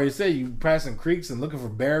mean, he already said you passing creeks and looking for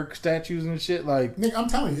bear statues and shit. Like, nigga, I'm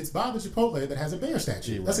telling you, it's by the Chipotle that has a bear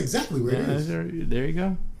statue. That's exactly where it is. There you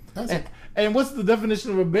go. And what's the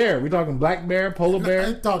definition of a bear? We talking black bear, polar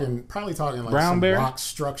bear? I'm probably talking like brown some bear? rock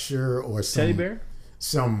structure or some teddy bear,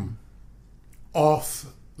 some off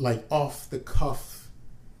the cuff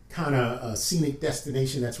kind of scenic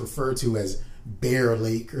destination that's referred to as Bear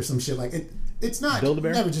Lake or some shit like it. It's not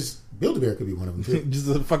Build-A-Bear. Never just Build-A-Bear could be one of them too. Just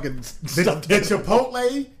a fucking the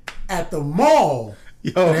Chipotle at the mall.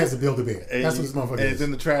 Yo, that has a Build-A-Bear. That's what this motherfucker is. It's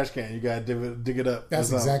in the trash can. You gotta dig it up.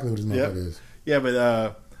 That's exactly what this motherfucker is. Yeah,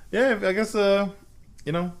 but yeah, I guess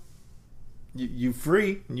you know, you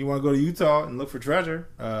free and you want to go to Utah and look for treasure.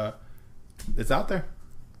 It's out there.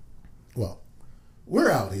 Well,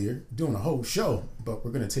 we're out here doing a whole show, but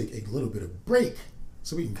we're gonna take a little bit of break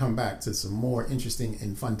so we can come back to some more interesting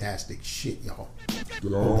and fantastic shit, y'all.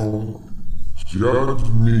 Don't judge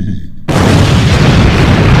me.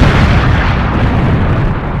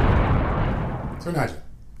 So, Nigel.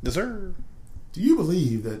 Yes, sir. Do you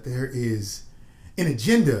believe that there is an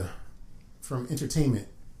agenda from entertainment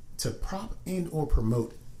to prop and or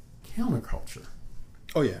promote counterculture?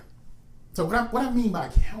 Oh, yeah. So what I mean by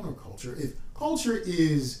counterculture is culture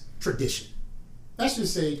is tradition. Let's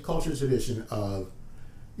just say culture is tradition of,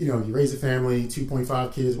 you know, you raise a family,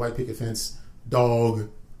 2.5 kids, white picket fence, dog,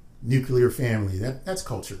 nuclear family. That's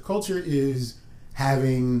culture. Culture is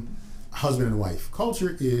having a husband and wife.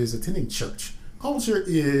 Culture is attending church. Culture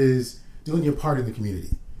is doing your part in the community.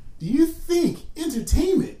 Do you think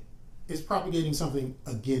entertainment is propagating something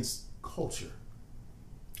against culture?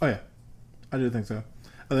 Oh, yeah. I do think so.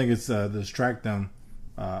 I think it's to distract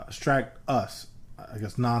us, I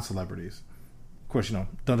guess, non-celebrities. Of course, you know,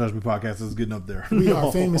 Don't Judge Me podcast is getting up there. We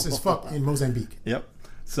are famous as fuck in Mozambique. Yep.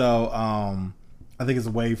 So I think it's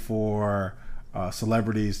a way for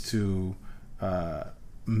celebrities to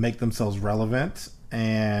make themselves relevant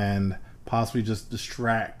and possibly just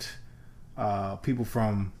distract people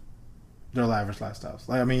from their lavish lifestyles.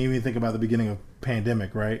 Like, I mean, even think about the beginning of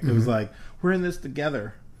pandemic, right? Mm-hmm. It was like, we're in this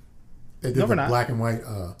together. They did the black and white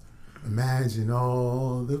Imagine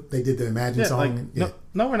all they did the Imagine song. Like,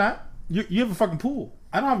 no, we're not. You have a fucking pool.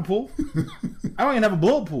 I don't have a pool. I don't even have a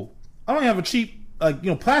blow pool. I don't even have a cheap, like, you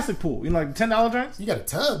know, plastic pool. You know, like $10 drinks. You got a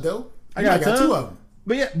tub though. I got two of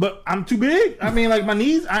them. But I'm too big. I mean, like, my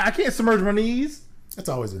knees. I can't submerge my knees. That's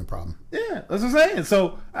always been a problem. Yeah, that's what I'm saying.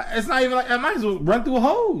 So it's not even like I might as well run through a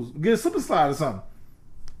hose, get a slip and slide or something.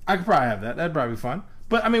 I could probably have that. That'd probably be fun.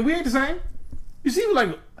 But I mean, we ain't the same. You see,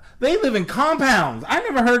 like, they live in compounds. I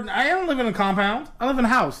don't live in a compound. I live in a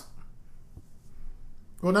house.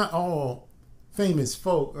 Well, not all famous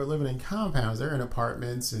folk are living in compounds. They're in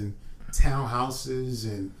apartments and townhouses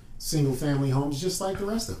and single family homes, just like the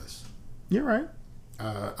rest of us. You're right.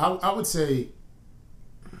 I would say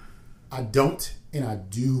I don't, and I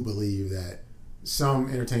do believe that some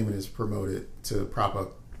entertainment is promoted to prop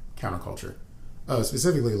up counterculture,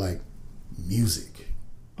 specifically like music.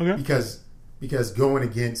 Okay. Because going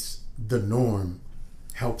against the norm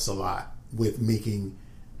helps a lot. with making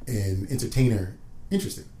an entertainer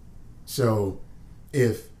interesting. So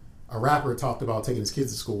if a rapper talked about taking his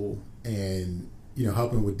kids to school and, you know,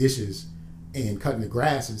 helping with dishes and cutting the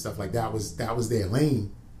grass and stuff like that was their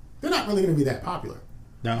lane, they're not really going to be that popular.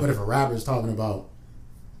 No. But if a rapper is talking about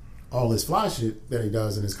all this fly shit that he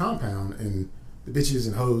does in his compound and the bitches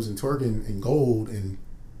and hoes and twerking and gold and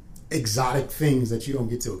exotic things that you don't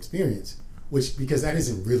get to experience, which, because that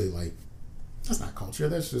isn't really like, that's not culture.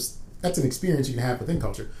 That's an experience you can have within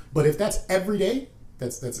culture. But if that's every day,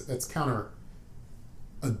 that's counter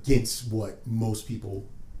against what most people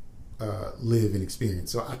live and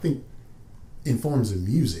experience. So I think in forms of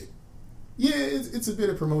music, yeah, it's a bit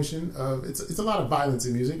of promotion of it's a lot of violence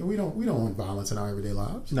in music, and we don't want violence in our everyday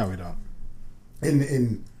lives. No, we don't.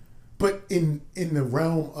 But in the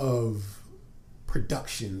realm of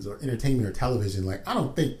productions or entertainment or television, like, I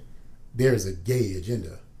don't think there's a gay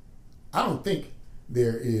agenda. I don't think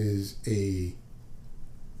there is a.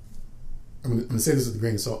 I'm going to say this with a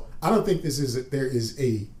grain of salt. I don't think there is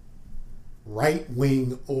a right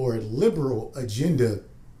wing or liberal agenda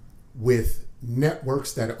with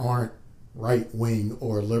networks that aren't right wing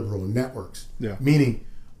or liberal networks. Yeah. Meaning,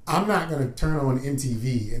 I'm not going to turn on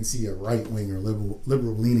MTV and see a right wing or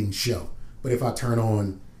liberal leaning show. But if I turn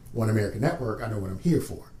on One American Network, I know what I'm here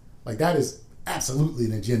for. Like, that is absolutely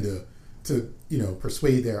an agenda to, you know,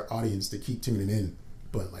 persuade their audience to keep tuning in.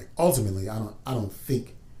 But, like, ultimately, I don't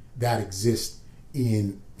think that exists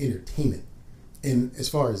in entertainment. And as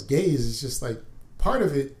far as gays, it's just like, part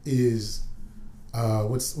of it is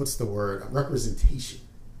what's the word? Representation.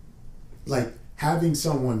 Like, having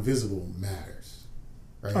someone visible matters,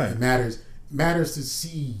 right? Right. It matters to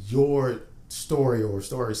see your story or a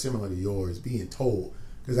story similar to yours being told,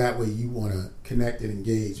 because that way you want to connect and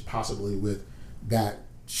engage possibly with that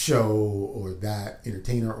show or that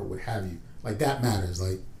entertainer or what have you. Like, that matters.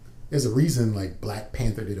 Like, there's a reason like Black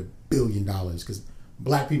Panther did $1 billion, because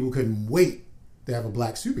black people couldn't wait to have a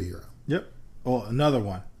black superhero. Yep. Oh, another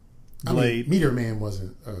one. I Blade. mean, Meteor Man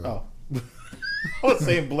wasn't. Oh. I was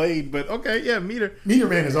saying Blade, but okay, yeah, Meteor. Meteor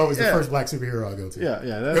Man is always the first black superhero I go to. Yeah.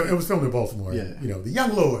 It was filmed in Baltimore. Yeah. You know, the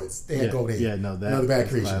Young Lords, they had gold hair. Yeah, no, Another bad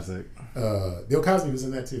creation. classic. Bill Cosby was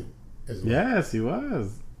in that too. As well. Yes, he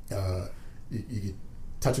was. You could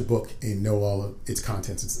touch a book and know all of its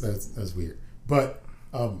contents. That's weird. But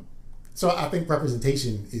so I think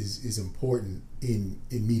representation is important in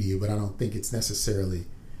media, but I don't think it's necessarily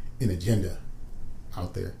an agenda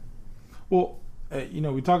out there. Well, you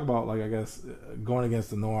know, we talk about, like, I guess going against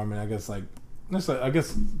the norm, and I guess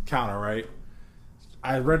counter, right?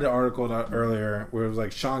 I read the article earlier where it was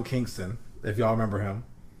like Sean Kingston, if y'all remember him.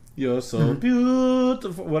 You're so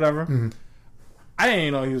beautiful, whatever. Mm-hmm. I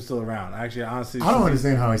didn't know he was still around. Actually, honestly, I don't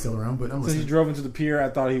understand how he's still around, but I'm since listening. he drove into the pier, I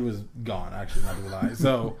thought he was gone. Actually, not to lie.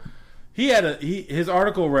 So his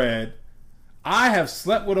article read, "I have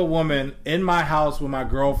slept with a woman in my house when my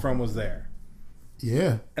girlfriend was there."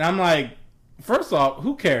 Yeah, and I'm like, first off,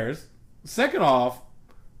 who cares? Second off,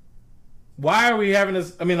 why are we having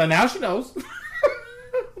this? I mean, like, now she knows.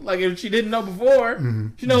 Like, if she didn't know before,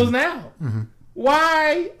 she knows now. Mm-hmm.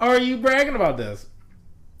 Why are you bragging about this?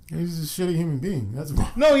 He's a shitty human being. That's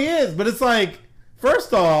wrong. No, he is. But it's like,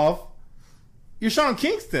 first off, you're Sean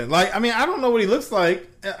Kingston. Like, I mean, I don't know what he looks like.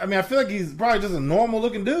 I mean, I feel like he's probably just a normal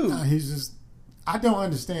looking dude. Nah, he's just. I don't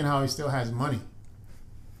understand how he still has money.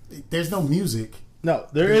 There's no music. No,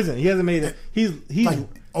 there isn't. He hasn't made it. He's like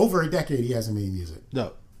over a decade. He hasn't made music.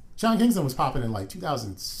 No. Sean Kingston was popping in like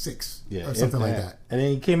 2006 or something like that. And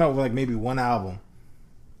then he came out with like maybe one album.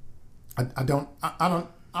 I'm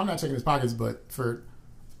not checking his pockets, but for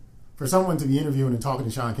someone to be interviewing and talking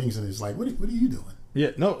to Sean Kingston, it's like, what are you doing?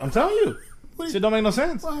 Yeah, no, I'm telling you. Shit don't make no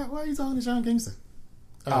sense. Why are you talking to Sean Kingston?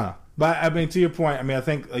 But I mean, to your point, I mean, I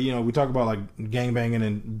think, you know, we talk about like gangbanging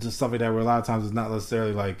and just stuff like that, where a lot of times it's not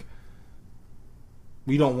necessarily like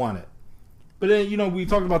we don't want it. But then, you know, we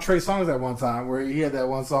talked about Trey Songz at one time, where he had that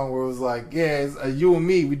one song where it was like, yeah, it's you and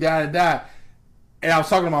me, we die to die. And I was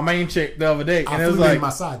talking to my main chick the other day, and it was like my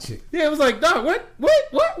side chick. Yeah, it was like, dog, what?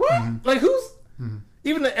 Mm-hmm. Like, who's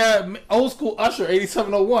even the old school Usher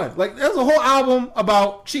 8701? Like, there's a whole album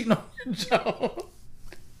about cheating on your job.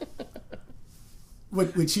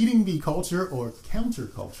 Would cheating be culture or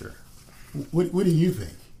counterculture? What do you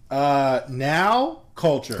think? Now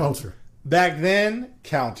culture. Culture. Back then,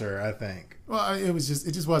 counter, I think. Well, it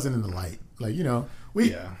just wasn't in the light. Like, you know,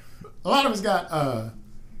 a lot of us got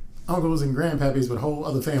uncles and grandpappies with whole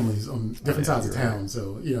other families on different sides of town. Right.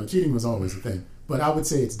 So, you know, cheating was always a thing. But I would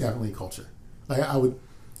say it's definitely culture. Like, I would,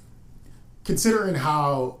 considering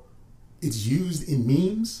how it's used in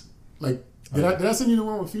memes. Like, did I send you the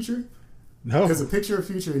one with Future? No. There's a picture of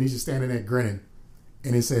Future and he's just standing there grinning,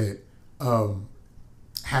 and it said,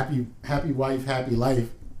 "Happy wife, happy life,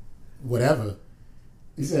 whatever."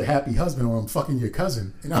 He said, "Happy husband, or I'm fucking your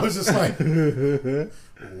cousin," and I was just like,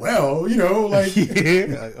 "Well, like,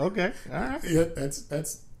 yeah, okay, all right." Yeah,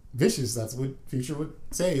 that's vicious. That's what Future would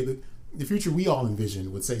say. The Future we all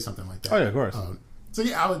envision would say something like that. Oh yeah, of course. So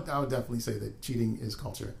yeah, I would definitely say that cheating is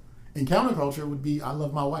culture, and counterculture would be I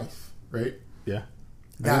love my wife, right? Yeah.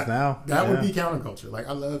 That would Yeah. be counterculture. Like,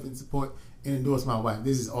 I love and support and endorse my wife.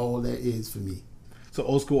 This is all there is for me. So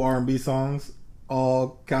old school R&B songs,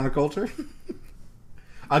 all counterculture.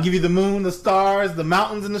 I'll give you the moon, the stars, the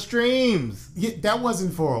mountains, and the streams. Yeah, that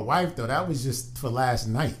wasn't for a wife though. That was just for last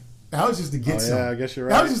night. That was just to get some. Yeah, I guess you're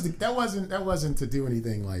right. That was just that wasn't to do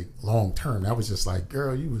anything like long term. That was just like,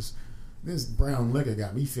 girl, this brown liquor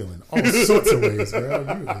got me feeling all sorts of ways, girl.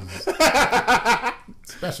 You was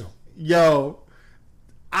special. Yo,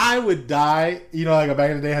 I would die. Like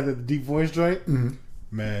back in the day, I had the deep voice joint. Mm-hmm.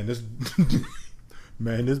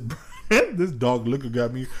 Man, this dog liquor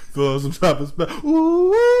got me feeling some type of spell.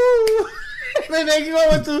 Ooh. Then they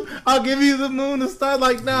go into, I'll give you the moon and stars.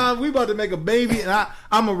 Like, nah, we about to make a baby, and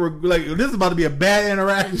this is about to be a bad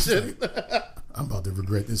interaction. I'm about to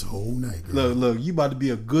regret this whole night, girl. Look, you about to be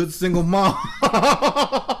a good single mom.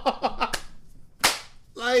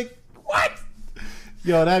 Like, what?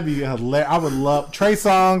 Yo, that'd be hilarious. I would love Trey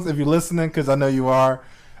Songz, if you're listening, because I know you are.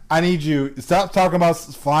 I need you to stop talking about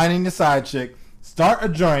finding your side chick. Start a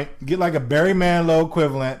joint, get like a Barry Manilow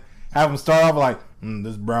equivalent, have them start off like,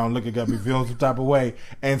 this brown liquor got me feeling some type of way,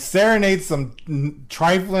 and serenade some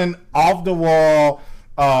trifling, off the wall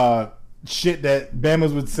shit that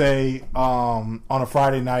Bamas would say on a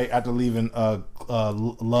Friday night after leaving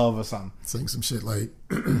Love or something. Saying some shit like,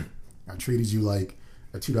 I treated you like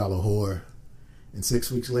a $2 whore, and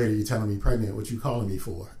 6 weeks later you're telling me pregnant. What you calling me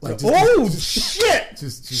for? Like, shit!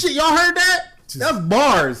 Shit, y'all heard that? That's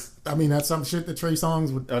bars. I mean, that's some shit that Trey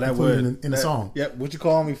Songz would that include would in a song. Yep. What you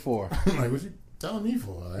calling me for? Like, what you telling me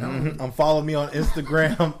for? Like, Follow me on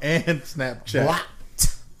Instagram and Snapchat. Blocked.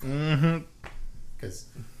 Because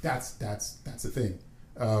that's the thing.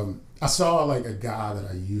 I saw like a guy that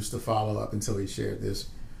I used to follow up until he shared this.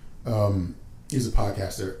 He's a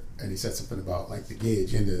podcaster, and he said something about like the gay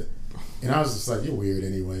agenda, and I was just like, you're weird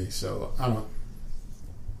anyway. So I don't.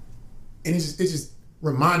 And it just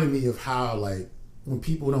reminded me of how, like, when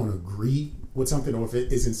people don't agree with something, or if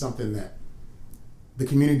it isn't something that the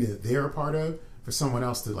community that they're a part of, for someone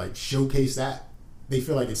else to like showcase that, they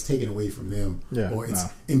feel like it's taken away from them, or it's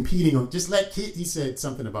impeding on. Just let kids. He said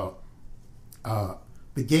something about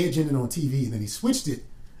the gay agenda on TV, and then he switched it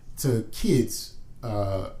to kids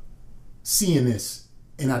seeing this,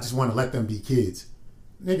 and I just want to let them be kids.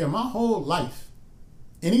 Nigga, my whole life,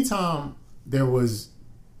 anytime there was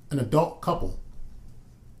an adult couple,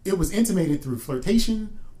 it was intimated through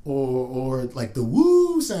flirtation or like the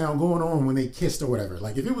woo sound going on when they kissed or whatever.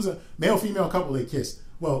 Like, if it was a male-female couple, they kissed.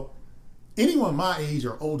 Well, anyone my age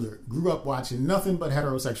or older grew up watching nothing but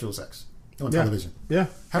heterosexual sex on television. Yeah.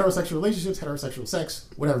 Heterosexual relationships, heterosexual sex,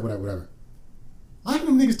 whatever. A lot of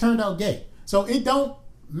them niggas turned out gay. So it don't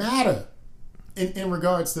matter in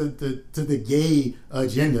regards to the gay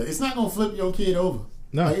agenda. It's not going to flip your kid over.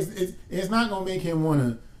 No. Like, it's not going to make him want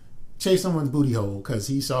to chase someone's booty hole because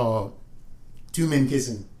he saw two men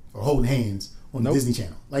kissing or holding hands on the Disney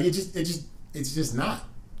Channel. Like, it's just not.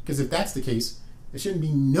 Because if that's the case, there shouldn't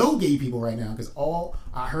be no gay people right now, because all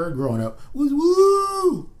I heard growing up was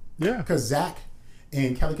woo. Yeah. Because Zach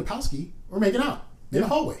and Kelly Kapowski were making out in the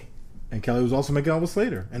hallway. And Kelly was also making out with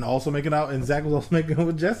Slater, and Zach was also making out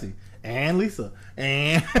with Jesse and Lisa,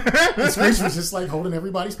 and Screech was just like holding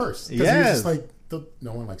everybody's purse. Because he was just like,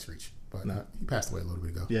 no one likes Screech, but he passed away a little bit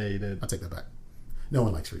ago. Yeah, he did. I'll take that back. No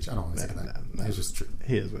one likes Screech. I don't want to say that. It's just true.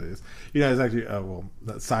 He is what it is. It's actually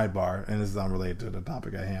that sidebar, and this is unrelated to the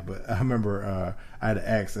topic at hand. But I remember I had an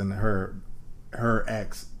ex, and her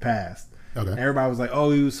ex passed. Okay. And everybody was like, "Oh,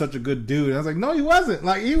 he was such a good dude." And I was like, "No, he wasn't.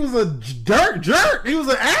 Like, he was a jerk. He was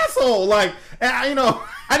an asshole. Like, and I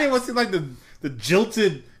didn't want to see like the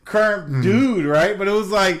jilted current dude, right? But it was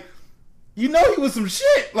like, he was some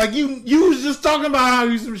shit. Like, you was just talking about how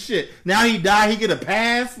he was some shit. Now he died. He get a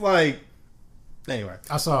pass. Like, anyway,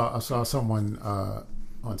 I saw someone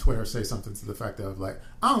on Twitter say something to the fact of like,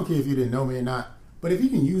 I don't care if you didn't know me or not, but if you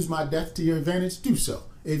can use my death to your advantage, do so.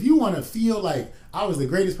 If you want to feel like I was the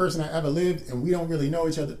greatest person I ever lived and we don't really know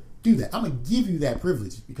each other, do that. I'm going to give you that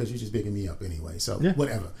privilege because you're just bigging me up anyway. So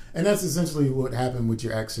whatever. And that's essentially what happened with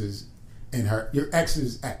your ex's and your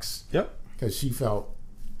ex's ex. Yep. Because she felt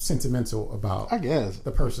sentimental about, I guess,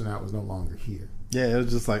 the person that was no longer here. Yeah, it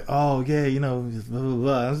was just like, oh yeah, you know, just blah, blah,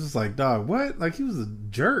 blah. I was just like, dog, what? Like he was a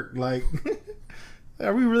jerk. Like,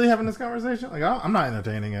 are we really having this conversation? Like, I'm not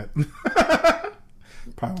entertaining it.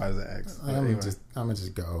 Probably why is the ex. I'm gonna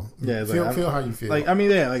just go. Yeah, feel how you feel. Like, I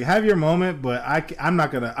mean, yeah, like have your moment, but I'm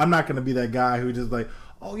not gonna be that guy who just like,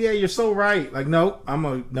 oh yeah, you're so right. Like, nope,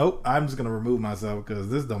 I'm just gonna remove myself because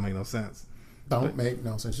this don't make no sense. Don't make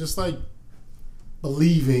no sense. Just like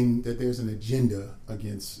believing that there's an agenda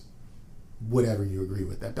against whatever you agree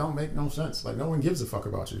with. That don't make no sense. Like, no one gives a fuck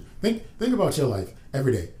about you. Think about your life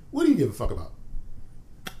every day. What do you give a fuck about?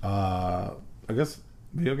 I guess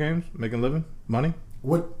video games, making a living, money.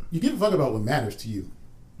 What you give a fuck about what matters to you.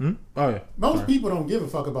 Oh yeah. Most people don't give a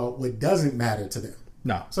fuck about what doesn't matter to them.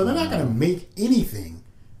 No. So they're not going to make anything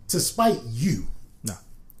to spite you. No.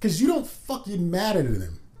 Because you don't fucking matter to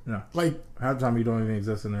them. No. Like, half the time you don't even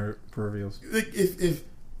exist in their peripherals. like if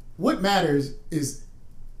what matters is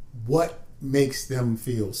what makes them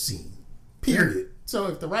feel seen. Period. So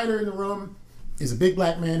if the writer in the room is a big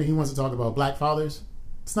black man and he wants to talk about black fathers,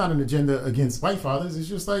 it's not an agenda against white fathers. It's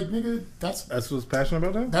just like, nigga, that's what's passionate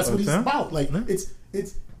about that. That's what he's about. Like, it's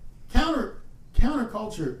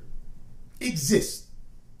counterculture exists.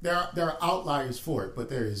 There are outliers for it, but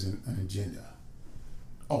there isn't an agenda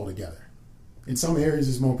altogether. In some areas,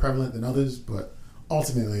 it's more prevalent than others, but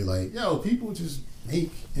ultimately, like, yo, people just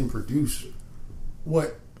make and produce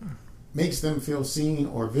what makes them feel seen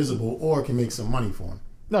or visible, or can make some money for them.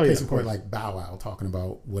 No, Case in point, like Bow Wow talking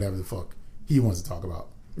about whatever the fuck he wants to talk about.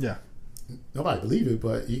 Yeah. Nobody believe it,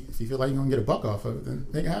 but if you feel like you're gonna get a buck off of it, then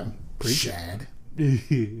make it happen. Shad.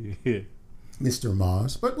 Mr.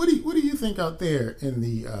 Mars. But what do you think out there in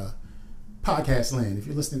the podcast land? If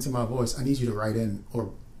you're listening to my voice, I need you to write in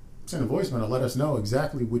or send a voicemail to let us know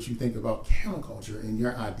exactly what you think about counterculture and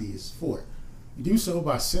your ideas for it. You do so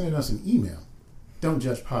by sending us an email,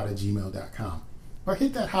 don'tjudgepod@gmail.com, or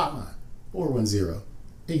hit that hotline,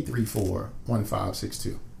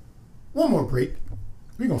 410-834-1562. One more break.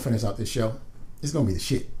 We're going to finish out this show. It's going to be the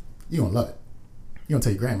shit. You're going to love it. You're going to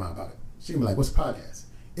tell your grandma about it. She's going to be like, what's the podcast?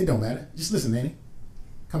 It don't matter. Just listen, Nanny.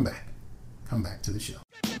 Come back. Come back to the show.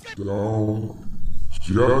 Don't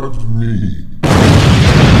judge me.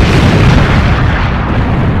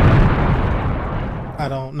 I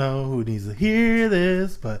don't know who needs to hear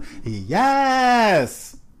this, but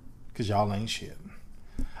yes! Because y'all ain't shit.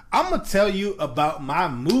 I'm going to tell you about my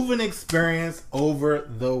moving experience over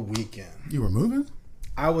the weekend. You were moving?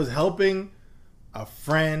 I was helping a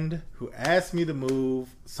friend who asked me to move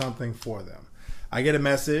something for them. I get a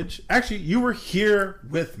message. Actually, you were here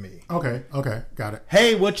with me. Okay, got it.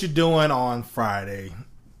 Hey, what you doing on Friday,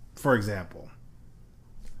 for example?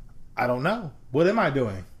 I don't know. What am I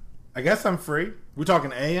doing? I guess I'm free. We're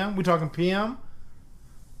talking AM? We're talking PM?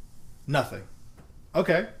 Nothing.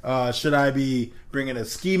 Okay. Should I be bringing a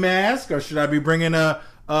ski mask or should I be bringing a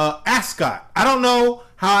ascot? I don't know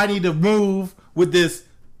how I need to move with this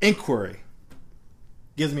inquiry.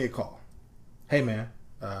 Gives me a call. Hey, man,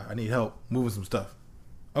 I need help moving some stuff.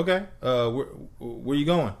 Okay. Where you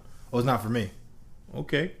going? Oh, it's not for me.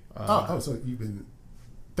 Okay. So you've been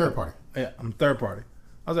third party. Yeah, I'm third party.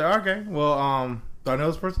 I was like, okay. Well, do I know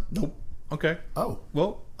this person? Nope. Okay. Oh.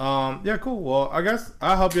 Well, yeah, cool. Well, I guess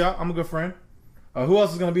I'll help you out. I'm a good friend. Who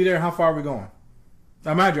else is going to be there and how far are we going?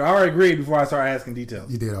 Now, mind you, I already agreed before I started asking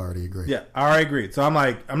details. You did already agree. Yeah, I already agreed. So I'm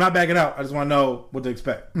like, I'm not backing out. I just want to know what to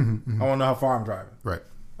expect. I want to know how far I'm driving. Right.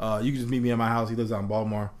 You can just meet me at my house. He lives out in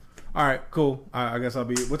Baltimore. All right, cool. I guess I'll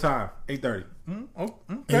be, what time? 8:30.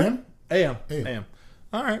 Okay. AM.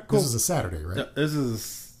 All right, cool. This is a Saturday, right? This is a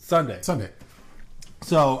Sunday.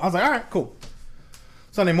 So I was like, all right, cool.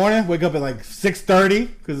 Sunday morning, wake up at like 6:30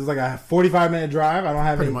 because it's like a 45-minute drive. I don't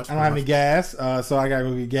have any gas, so I gotta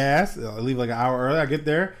go get gas. I leave like an hour early. I get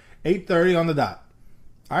there 8:30 on the dot.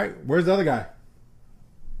 All right, where's the other guy?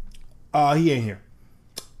 He ain't here.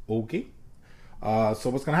 Okay. So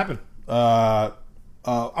what's gonna happen? I'm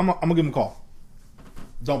gonna give him a call.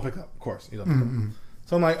 Don't pick up, of course. You don't pick up.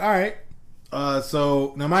 So I'm like, all right.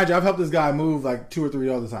 So now mind you, I've helped this guy move like 2 or 3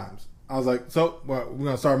 other times. I was like, so we're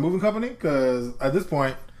gonna start a moving company because at this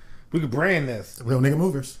point we could brand this real nigga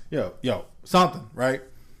movers. Yo, something, right?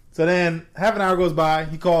 So then half an hour goes by.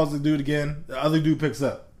 He calls the dude again. The other dude picks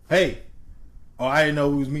up. Hey, I didn't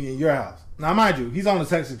know who was meeting at your house. Now mind you, he's on the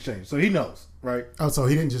text exchange, so he knows, right? Oh, so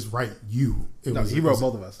he didn't just write you. He wrote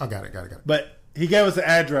both of us. I got it. But he gave us the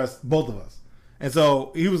address, both of us, and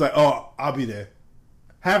so he was like, "Oh, I'll be there."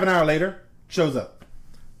 Half an hour later, shows up.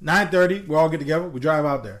 9:30, we all get together. We drive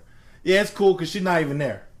out there. Yeah, it's cool because she's not even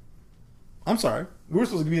there. I'm sorry. We were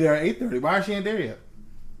supposed to be there at 8:30. Why is she ain't there yet?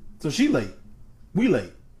 So she late. We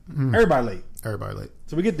late. Everybody late. Everybody late.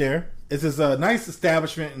 So we get there. It's this nice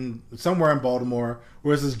establishment somewhere in Baltimore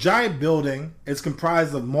where it's this giant building. It's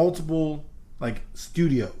comprised of multiple like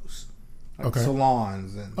studios, like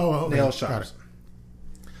salons and nail shops.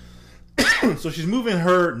 So she's moving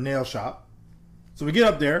her nail shop. So we get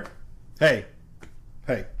up there. Hey.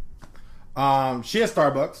 She has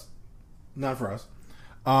Starbucks. Not for us.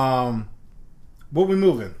 What we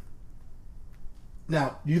moving?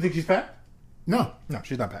 Now, do you think she's packed? No,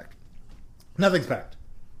 she's not packed. Nothing's packed.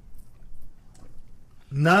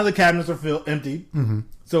 None of the cabinets are emptied. Mm-hmm.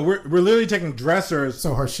 So we're literally taking dressers.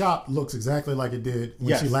 So her shop looks exactly like it did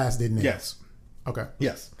when she last did nails. Yes. Okay.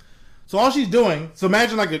 Yes. So all she's doing. So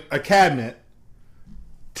imagine like a cabinet.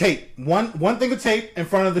 Tape. One thing of tape in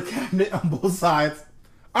front of the cabinet on both sides.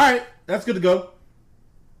 All right, that's good to go.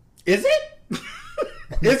 Is it?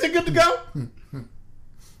 Is it good to go?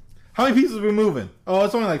 How many pieces are we moving? Oh,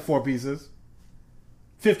 it's only like 4 pieces.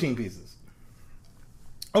 15 pieces.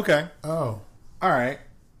 Okay. Oh. All right.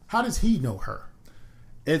 How does he know her?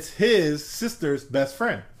 It's his sister's best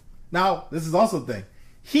friend. Now, this is also the thing.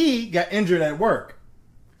 He got injured at work.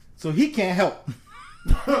 So he can't help.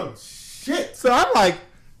 Oh, shit. So I'm like,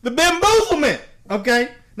 the bamboozlement.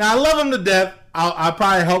 Okay? Now, I love him to death. I'll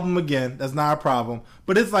probably help him again. That's not a problem.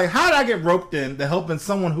 But it's like, how did I get roped in to helping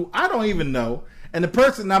someone who I don't even know? And the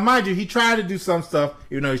person, now mind you, he tried to do some stuff,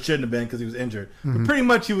 even though he shouldn't have been because he was injured. Mm-hmm. But pretty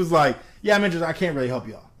much he was like, yeah, I'm injured. I can't really help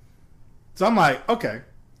y'all. So I'm like, okay.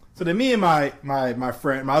 So then me and my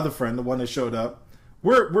friend, my other friend, the one that showed up,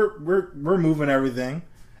 we're moving everything.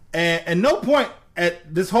 And at no point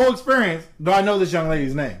at this whole experience do I know this young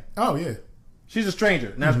lady's name. Oh, yeah. She's a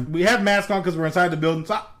stranger. Now, we have masks on because we're inside the building.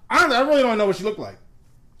 So I really don't know what she looked like.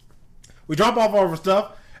 We drop off all of her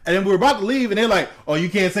stuff, and then we were about to leave, and they're like, oh, you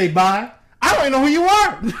can't say bye? I don't even know who you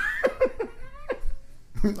are.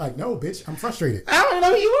 Like, no, bitch, I'm frustrated. I don't even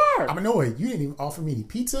know who you are. I'm annoyed. You didn't even offer me any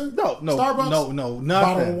pizza? No. Starbucks? No, nothing.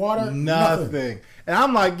 Bottle of water? Nothing. And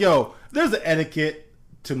I'm like, yo, there's an etiquette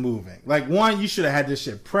to moving. Like, one, you should have had this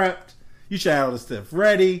shit prepped. You should have all this stuff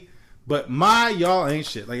ready. But y'all ain't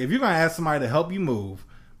shit. Like, if you're going to ask somebody to help you move,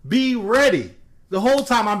 be ready. The whole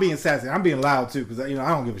time I'm being sassy. I'm being loud, too, because, I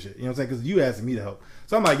don't give a shit. You know what I'm saying? Because you asking me to help.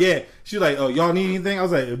 So I'm like, yeah. She's like, oh, y'all need anything? I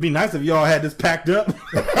was like, it'd be nice if y'all had this packed up.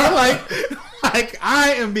 like,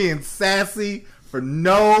 I am being sassy for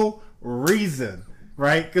no reason,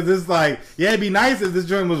 right? Because it's like, yeah, it'd be nice if this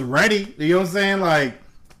joint was ready. You know what I'm saying? Like,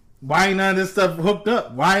 why ain't none of this stuff hooked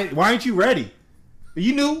up? Why ain't you ready?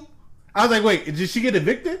 You knew? I was like, wait, did she get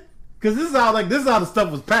evicted? Because this is how the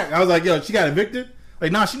stuff was packed. I was like, yo, she got evicted?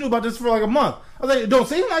 Like, nah, she knew about this for like a month. I was like, it don't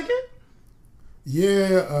seem like it.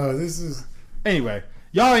 Yeah, this is... Anyway,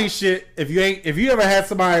 y'all ain't shit. If you ever had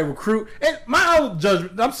somebody recruit... And my old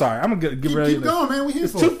judgment... I'm sorry. I'm going to get ready. Keep going, man. We here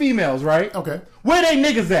it's for 2 females, right? Okay. Where they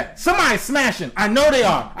niggas at? Somebody's smashing. I know they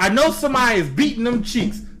are. I know somebody is beating them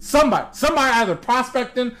cheeks. Somebody either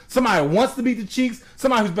prospecting, somebody wants to beat the cheeks,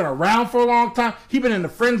 somebody who's been around for a long time. He been in the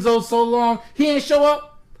friend zone so long. He ain't show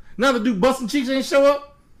up. Another dude busting cheeks ain't show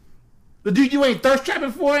up. The dude you ain't thirst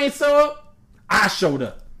trapping for ain't show up. I showed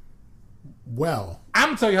up. Well, I'm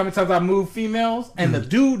gonna tell you how many times I moved females, and the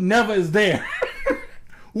dude never is there.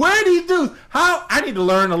 Where are these dudes? I need to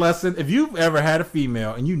learn a lesson. If you've ever had a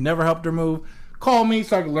female and you never helped her move, call me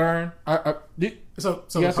so I can learn. So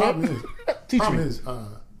the problem is,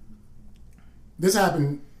 this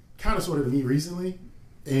happened kind of sort of to me recently,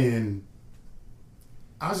 and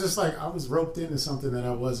I was just like, I was roped into something that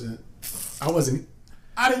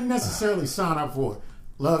I didn't necessarily sign up for.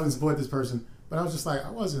 Love and support this person, but I was just like,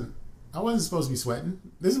 I wasn't supposed to be sweating.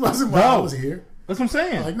 This wasn't why I was here. That's what I'm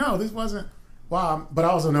saying. Like, no, this wasn't. Wow, but I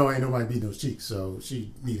also know ain't nobody beating those cheeks, so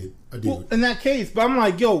she needed a dude. Well, in that case, but I'm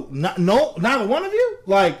like, yo, neither one of you,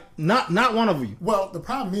 like, not one of you. Well, the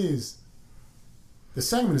problem is, the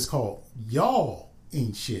segment is called "Y'all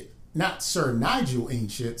Ain't Shit," not Sir Nigel ain't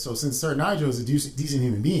shit. So since Sir Nigel is a decent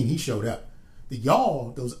human being, he showed up. The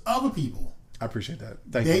y'all, those other people, I appreciate that.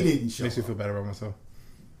 Thank you. They didn't show Makes me up. feel better about myself.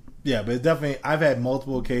 Yeah, but it's definitely, I've had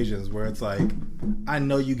multiple occasions where it's like, I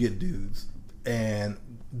know you get dudes, and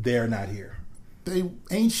they're not here. They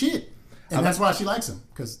ain't shit. And that's why she likes them.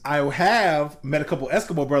 Because I have met a couple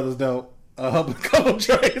Eskimo brothers, though, a couple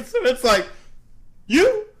joints, and it's like,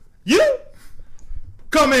 you,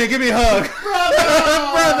 come in, give me a hug.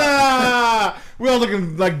 Brother! We all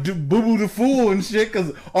looking like Boo-Boo the Fool and shit,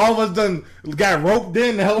 because all of us done got roped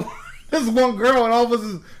in to help this one girl, and all of us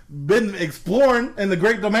has been exploring in the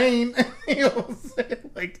great domain. You know what I'm saying?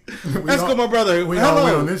 Like, Eskimo brother, we hello. all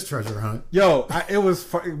went on this treasure hunt. Yo, it was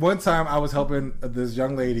one time I was helping this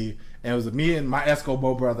young lady, and it was me and my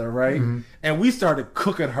Escobar brother, right? And we started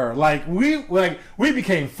cooking her. We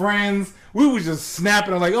became friends. We was just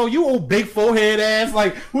snapping her like, "Oh, you old big forehead ass!"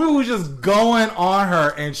 Like we was just going on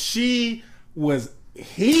her, and she was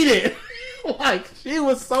heated. Like she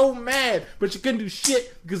was so mad, but she couldn't do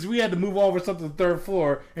shit because we had to move over something to the third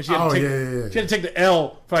floor, and she had to take she had to take the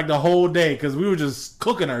L for like the whole day because we were just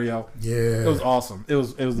cooking her, yo. Yeah, it was awesome. It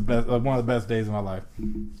was the best, one of the best days of my life.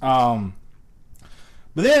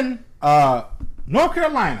 But then North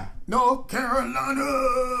Carolina,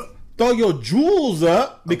 throw your jewels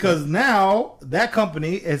up because now that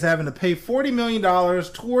company is having to pay $40 million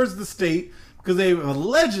towards the state because they've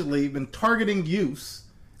allegedly been targeting use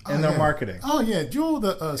in their marketing. Oh yeah, Juul,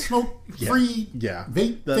 the smoke-free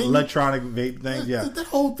vape the thing. Electronic vape thing. Yeah, that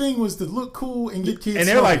whole thing was to look cool and get kids. And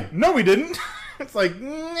they're smoking. like, "No, we didn't." It's like,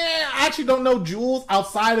 I actually don't know Juuls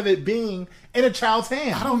outside of it being in a child's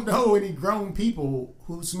hand. I don't know any grown people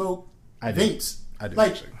who smoke vapes. I do.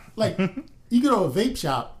 Like you go to a vape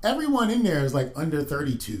shop, everyone in there is like under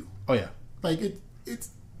 32. Oh yeah. Like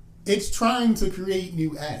it's trying to create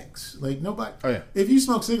new addicts. Like nobody. Oh yeah. If you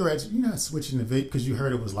smoke cigarettes, you're not switching to vape because you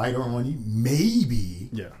heard it was lighter on you. Maybe.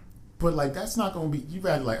 Yeah. But like that's not going to be. You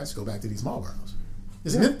rather like let's go back to these Marlboros.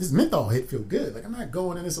 This menthol hit feel good. Like I'm not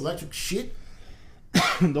going in this electric shit.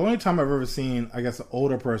 The only time I've ever seen, I guess, an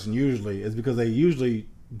older person usually is because they usually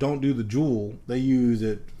don't do the Juul. They use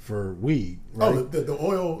it for weed. Right? Oh, the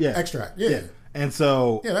oil extract. Yeah. And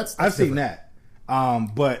so that's I've seen that.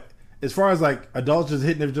 But as far as like adults just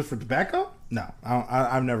hitting it just for tobacco, no,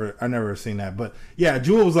 I've never seen that. But yeah,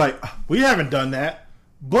 Juul was like, we haven't done that,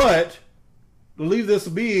 but leave this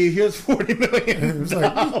be. Here's $40 million. It was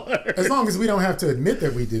like, as long as we don't have to admit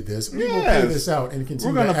that we did this, we will pay this out and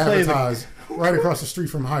continue to advertise right across the street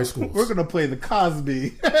from high schools. We're gonna play the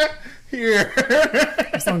Cosby here.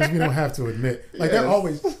 As long as we don't have to admit, like they're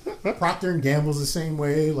always Procter and Gamble's the same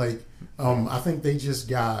way. Like I think they just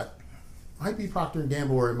got might be Procter and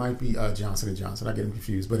Gamble or it might be Johnson and Johnson. I get them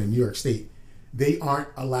confused, but in New York State, they aren't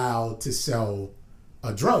allowed to sell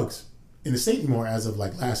drugs in the state anymore as of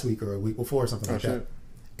like last week or a week before or something like that.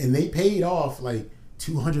 And they paid off like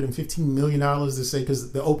 $215 million to say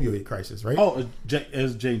because the opioid crisis, right? Oh,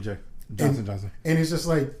 it's J&J. Johnson. And it's just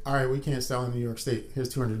like, all right, we can't sell in New York State.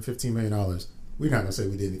 Here's $215 million. We're not going to say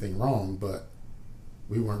we did anything wrong, but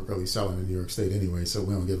we weren't really selling in New York State anyway, so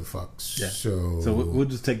we don't give a fuck. Yeah. So we'll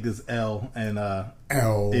just take this L and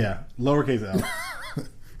L. Yeah, lowercase L.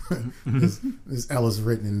 This L is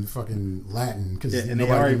written in fucking Latin because and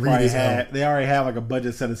they already have like a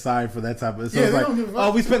budget set aside for that type of. So it's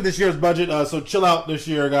like, we spent this year's budget, so chill out this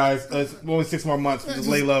year, guys. It's only 6 more months. Just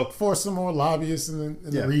lay low. Force some more lobbyists in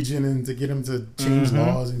the region and to get them to change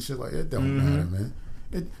laws and shit like that. It don't matter, man.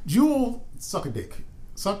 Juul suck a dick,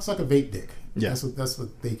 suck a vape dick. Yeah, that's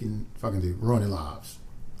what they can fucking do. Ruin their lives.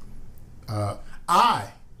 I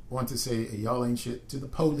want to say y'all ain't shit to the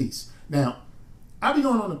police. Now, I be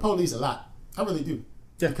going on the police a lot. I really do.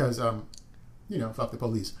 Yeah. Because, fuck the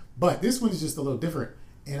police. But this one is just a little different.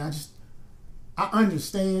 And I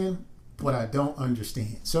understand, but I don't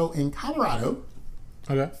understand. So in Colorado,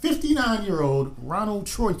 59-year-old Ronald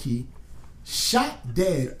Troike shot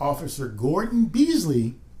dead Officer Gordon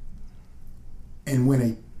Beasley. And when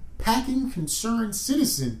a packing concerned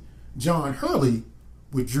citizen, John Hurley,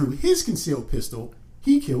 withdrew his concealed pistol,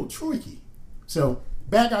 he killed Troike. So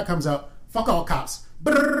bad guy comes out. Fuck all cops.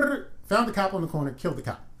 Brrr, found the cop on the corner, killed the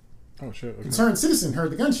cop. Oh, shit. Okay. Concerned citizen heard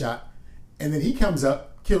the gunshot, and then he comes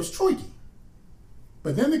up, kills Troike.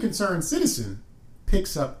 But then the concerned citizen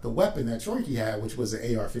picks up the weapon that Troike had, which was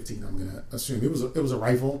an AR-15, I'm going to assume. It was a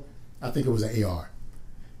rifle. I think it was an AR.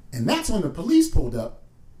 And that's when the police pulled up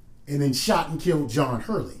and then shot and killed John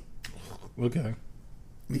Hurley. Okay.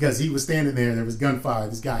 Because he was standing there was gunfire.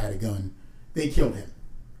 This guy had a gun. They killed him.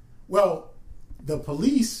 Well, the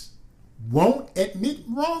police won't admit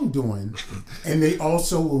wrongdoing, and they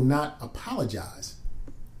also will not apologize.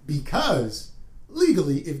 Because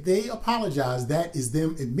legally, if they apologize, that is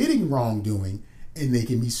them admitting wrongdoing, and they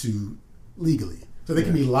can be sued legally. So they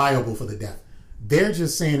can be liable for the death. They're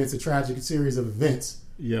just saying it's a tragic series of events.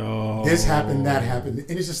 Yo. This happened, that happened.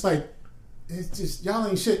 And it's just like, it's just, y'all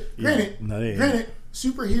ain't shit. Granted,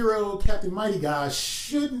 superhero Captain Mighty guy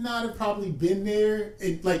should not have probably been there.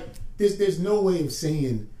 There's no way of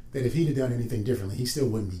saying that if he'd have done anything differently, he still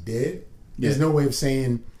wouldn't be dead. There's no way of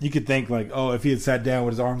saying... You could think like, if he had sat down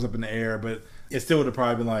with his arms up in the air, but it still would have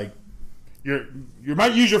probably been like, you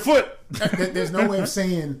might use your foot. There's no way of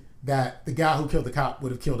saying that the guy who killed the cop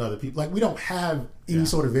would have killed other people. Like, we don't have any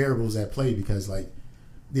sort of variables at play because, like,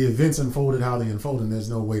 the events unfolded how they unfolded, and there's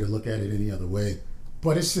no way to look at it any other way.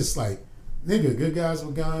 But it's just like, nigga, good guys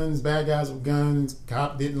with guns, bad guys with guns.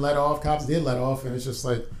 Cop didn't let off, cops did let off, and it's just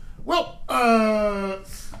like, well,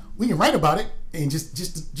 we can write about it and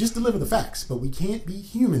just deliver the facts, but we can't be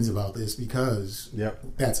humans about this because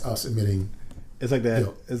that's us admitting. It's like that.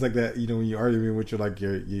 Yo. It's like that. You know, when you're arguing with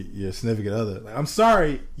your significant other. Like, I'm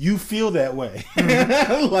sorry, you feel that way.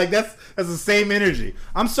 Like that's the same energy.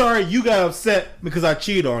 I'm sorry, you got upset because I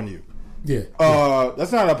cheated on you. Yeah.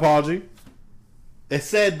 That's not an apology. It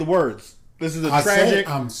said the words. This is a tragic.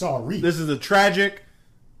 I'm sorry. This is a tragic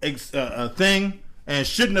thing, and it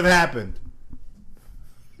shouldn't have happened.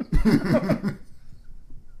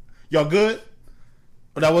 Y'all good?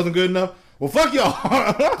 But that wasn't good enough. Well, fuck y'all.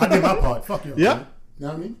 I did my part. Fuck y'all. Yeah. Man. You know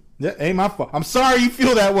what I mean? Yeah, ain't my fault. I'm sorry you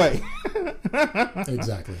feel that way.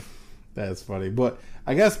 Exactly. That's funny. But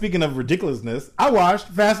I guess speaking of ridiculousness, I watched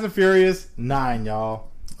Fast and Furious 9, y'all.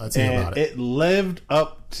 Let's hear about it. It lived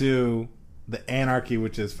up to the anarchy,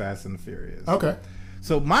 which is Fast and Furious. Okay.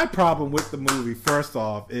 So my problem with the movie, first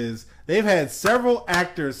off, is they've had several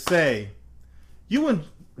actors say, to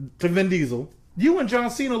Vin Diesel, you and John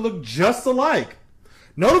Cena look just alike.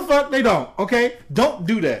 No, the fuck they don't. Okay, don't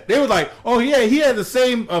do that. They were like, oh yeah, he had the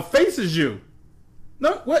same face as you.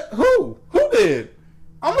 No, what? Who did?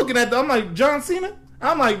 I'm looking at I'm like, John Cena.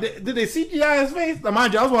 I'm like, did they CGI his face? Now,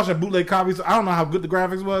 mind you, I was watching bootleg copies, so I don't know how good the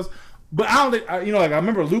graphics was, but I don't think, like I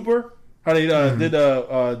remember Looper. How they did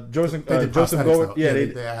Joseph Gordon? Yeah,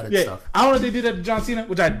 they added stuff. I don't know if they did that to John Cena,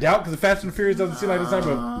 which I doubt because the Fast and the Furious doesn't seem like this type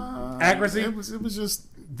of accuracy. It was just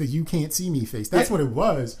the "you can't see me" face. That's what it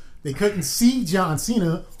was. They couldn't see John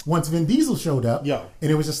Cena once Vin Diesel showed up.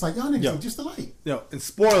 And it was just like, y'all niggas look just alike. And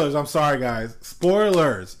spoilers. I'm sorry, guys.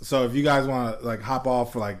 Spoilers. So if you guys want to like hop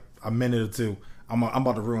off for like a minute or two, I'm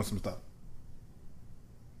about to ruin some stuff.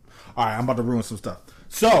 All right, I'm about to ruin some stuff.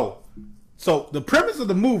 So the premise of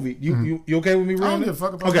the movie, you okay with me ruining it? I don't give a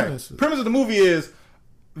fuck about this. Premise of the movie is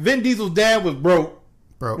Vin Diesel's dad was broke,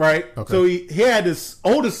 right? Okay. So he had his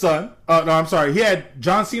oldest son. He had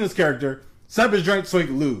John Cena's character set up his drink so he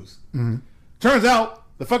could lose. Mm-hmm. Turns out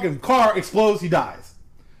the fucking car explodes. He dies.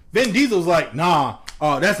 Vin Diesel's like, nah,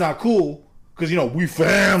 that's not cool because we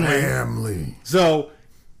family. So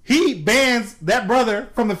he bans that brother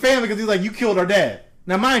from the family because he's like, you killed our dad.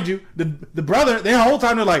 Now, mind you, the brother, the whole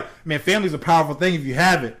time they're like, man, family's a powerful thing if you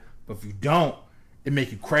have it. But if you don't, it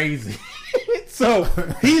make you crazy. So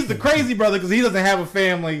he's the crazy brother because he doesn't have a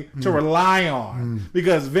family to rely on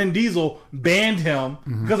because Vin Diesel banned him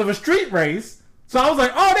because of a street race. So I was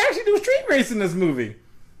like, oh, they actually do a street race in this movie.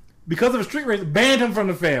 Because of a street race, banned him from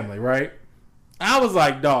the family, right? I was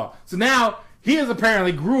like, dog. So now he has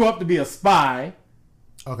apparently grew up to be a spy.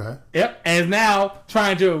 Okay. Yep. And is now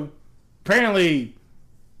trying to apparently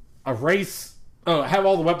erase, have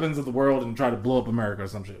all the weapons of the world and try to blow up America or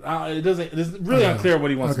some shit. It's really unclear what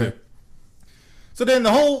he wants to do. So then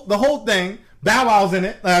the whole thing, Bow Wow's in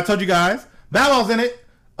it. Like I told you guys, Bow Wow's in it.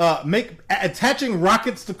 Attaching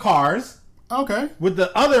rockets to cars. Okay. With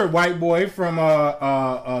the other white boy from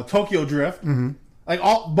Tokyo Drift. Mm-hmm. Like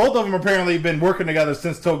both of them apparently been working together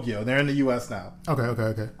since Tokyo. They're in the U.S. now.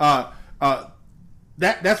 Okay.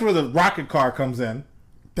 That's where the rocket car comes in.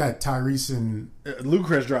 That Tyrese and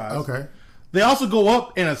Lucas drives. Okay. They also go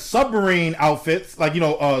up in a submarine outfits, like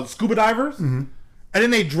scuba divers. Mm-hmm. And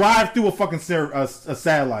then they drive through a fucking a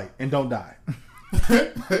satellite and don't die.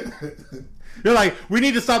 They're like, we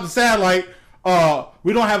need to stop the satellite.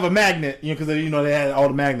 We don't have a magnet, because they had all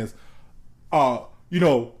the magnets. And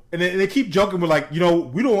they keep joking with like, we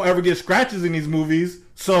don't ever get scratches in these movies,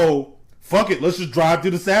 so fuck it, let's just drive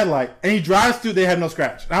through the satellite. And he drives through, they have no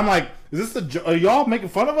scratch. And I'm like, are y'all making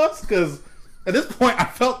fun of us? Because at this point, I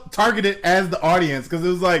felt targeted as the audience because it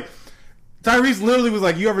was like. Tyrese literally was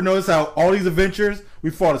like, you ever notice how all these adventures, we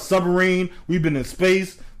fought a submarine, we've been in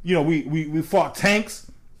space, we fought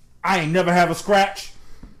tanks, I ain't never have a scratch.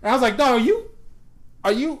 And I was like, no,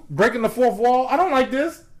 are you breaking the fourth wall? I don't like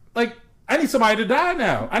this. Like, I need somebody to die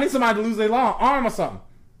now. I need somebody to lose their arm or something.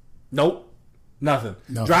 Nope. Nothing.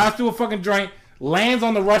 Drives through a fucking joint, lands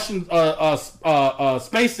on the Russian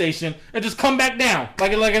space station, and just come back down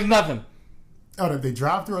like it's nothing. Oh, they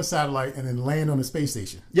drive through a satellite and then land on the space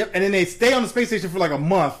station. Yep, and then they stay on the space station for like a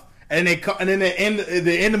month, and then they end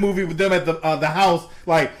the movie with them at the house,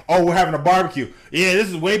 like, oh, we're having a barbecue. Yeah, this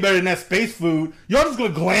is way better than that space food. Y'all just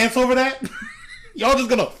gonna glance over that? Y'all just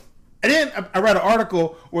gonna? And then I read an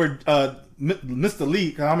article where Mr.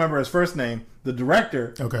 Lee, I don't remember his first name, the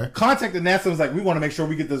director, contacted NASA and was like, we want to make sure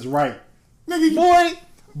we get this right. Nigga, boy,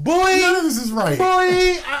 Boy, None of this is right.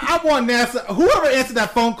 Boy, I want NASA. Whoever answered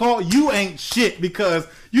that phone call, you ain't shit because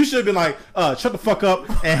you should have been like, shut the fuck up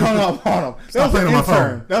and hung up on him. That was an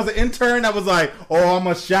intern. That was an intern that was like, oh, I'm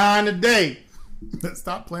gonna shine today.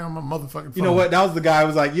 Stop playing on my motherfucking phone. You know what? That was the guy who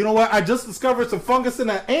was like, you know what? I just discovered some fungus in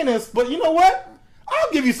the anus, but you know what?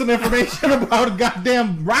 I'll give you some information about a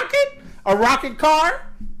goddamn rocket, a rocket car.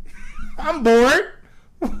 I'm bored.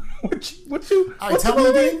 What you? All right, tell me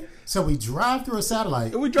again. So we drive through a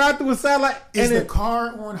satellite. We drive through a satellite. Is the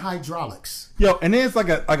car on hydraulics? Yo, and then it's like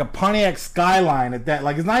a Pontiac Skyline at that.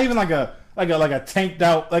 Like it's not even like a tanked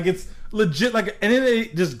out. Like it's legit. Like and then they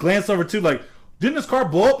just glance over too. Like didn't this car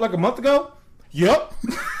blow up like a month ago? Yup.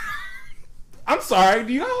 I'm sorry.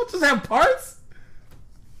 Do you all just have parts?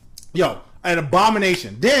 Yo, an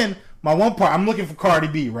abomination. Then my one part, I'm looking for Cardi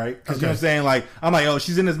B, right? Because you know what I'm saying? Like I'm like, oh,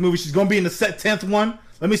 she's in this movie. She's gonna be in the 10th one.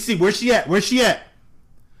 Let me see. Where's she at? Where's she at?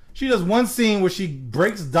 She does one scene where she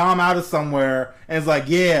breaks Dom out of somewhere and is like,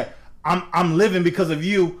 yeah, I'm living because of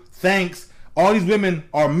you. Thanks. All these women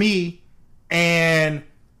are me and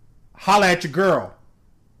holla at your girl.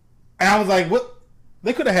 And I was like, what?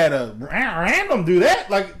 They could have had a random do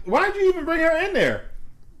that. Like, why did you even bring her in there?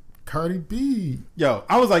 Cardi B. Yo,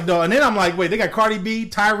 I was like, no. And then I'm like, wait, they got Cardi B,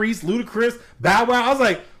 Tyrese, Ludacris, Bow Wow. I was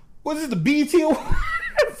like, what is this, the BET Awards?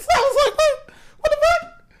 I was like, what the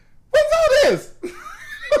fuck? What's all this?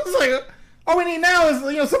 I was like, all we need now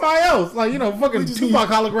is somebody else, like fucking Tupac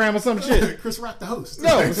hologram or some shit. Chris Rock, the host.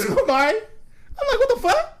 No, somebody. I'm like, what the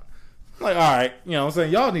fuck? I'm like, all right, what I'm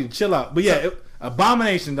saying, y'all need to chill out. But yeah,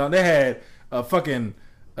 Abomination, though, they had a fucking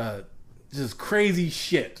just crazy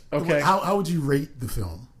shit. Okay, how would you rate the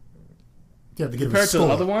film? You have to give compared it a score. To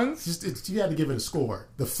the other ones. You have to give it a score.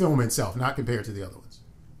 The film itself, not compared to the other ones.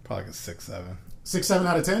 Probably like a 6-7. 6-7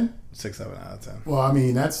 out of 10. 6-7 out of 10. Well, I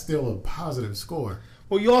mean that's still a positive score.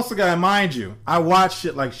 Well, you also gotta mind you, I watch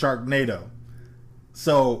shit like Sharknado,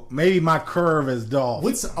 so maybe my curve is dull.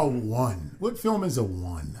 What's a 1? What film is a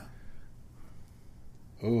 1?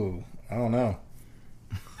 Ooh, I don't know.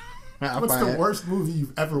 What's the worst movie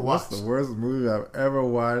you've ever watched? What's the worst movie I've ever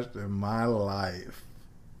watched in my life?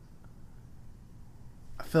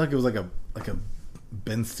 I feel like it was like a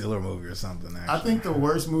Ben Stiller movie or something. Actually. I think the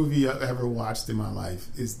worst movie I've ever watched in my life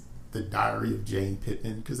is The Diary of Jane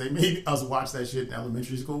Pittman, because they made us watch that shit in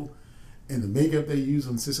elementary school, and the makeup they used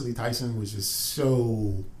on Cicely Tyson was just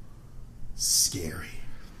so scary.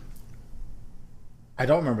 I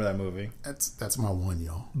don't remember that movie. That's my one,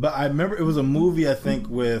 y'all. But I remember it was a movie, I think,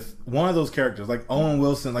 with one of those characters, like Owen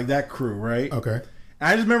Wilson, like that crew, right? Okay. And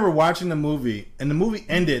I just remember watching the movie, and the movie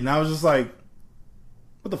ended, and I was just like,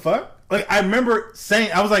 what the fuck? Like, I remember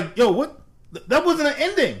saying, I was like, yo, what? That wasn't an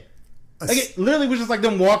ending. Like, it literally was just like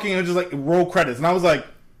them walking and just like roll credits. And I was like,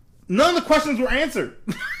 none of the questions were answered.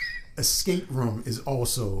 Escape Room is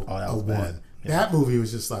also a 1. Yeah. That movie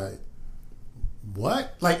was just like,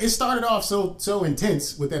 what? Like, it started off so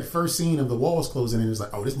intense with that first scene of the walls closing, and it was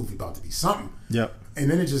like, oh, this movie about to be something. Yep.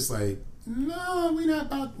 And then it's just like, no, we not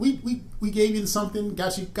about. We gave you something,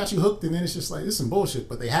 got you hooked, and then it's just like, this is some bullshit.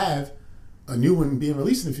 But they have a new one being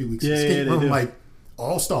released in a few weeks. Yeah, Escape Room, do. like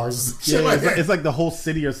All Stars. Yeah, Like that. it's like the whole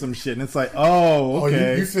city or some shit, and it's like, oh,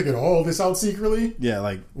 okay. Oh, you figured all this out secretly? Yeah,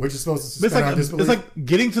 like We're just supposed to it's suspend our disbelief? like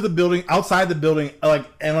getting to the building, outside the building, like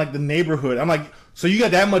and like the neighborhood. I'm like, so you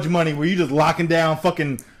got that much money where you just locking down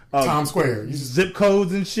fucking Times Square, you just zip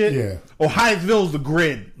codes and shit? Yeah. Or Hyattsville's the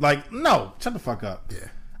grid. Like, no, shut the fuck up. Yeah.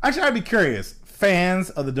 Actually, I'd be curious, fans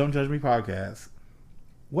of the Don't Judge Me podcast,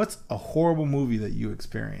 what's a horrible movie that you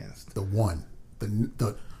experienced? the one,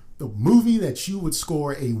 the movie that you would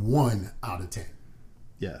score a 1 out of 10.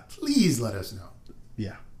 Yeah. Please let us know.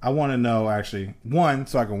 Yeah. I want to know, actually, one,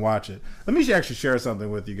 so I can watch it. Let me actually share something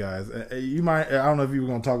with you guys. You might, I don't know if you were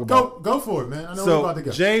going to talk about. Go for it, man. I know So we're about to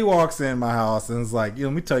go. Jay walks in my house and is like,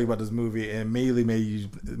 let me tell you about this movie, and immediately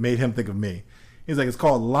made him think of me. He's like, it's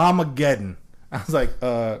called Llamageddon. I was like,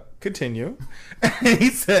 continue. And he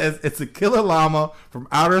says it's a killer llama from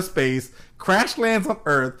outer space crash lands on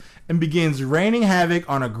Earth and begins raining havoc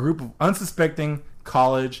on a group of unsuspecting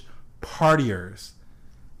college partiers.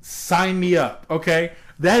 Sign me up, okay?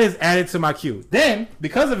 That is added to my queue. Then,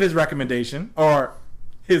 because of his recommendation, or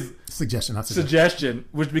his suggestion,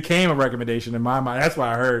 which became a recommendation in my mind, that's what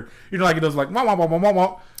I heard. Like it was like, wah, wah, wah, wah, wah,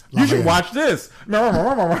 wah. You should watch this.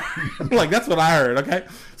 Like, that's what I heard, okay?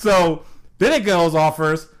 So, then it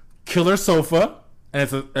offers Killer Sofa, and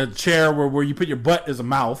it's a chair where you put your butt is a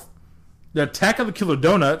mouth. The Attack of the Killer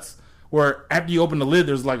Donuts, where after you open the lid,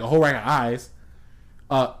 there's like a whole rack of eyes.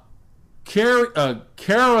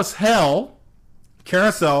 Carousel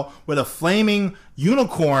with a flaming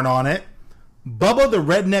unicorn on it. Bubba the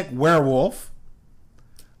Redneck Werewolf.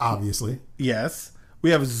 Obviously. Yes. We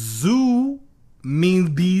have zoo means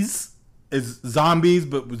bees. It's zombies,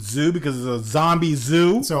 but with zoo because it's a zombie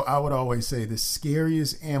zoo. So I would always say the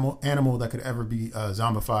scariest animal that could ever be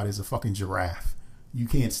zombified is a fucking giraffe. You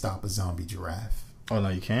can't stop a zombie giraffe. Oh, no,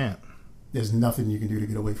 you can't. There's nothing you can do to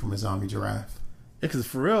get away from a zombie giraffe. Yeah, because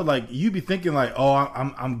for real, like, you be thinking, like, oh,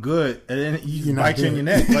 I'm good. And then you You're not bite you in good. your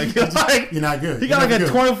neck. Like, You're not good. He got You're like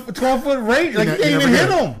a not good. 12-foot range. Like, you can't You're even hit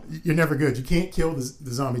never him. good. You're never good. You can't kill the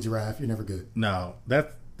zombie giraffe. You're never good. No,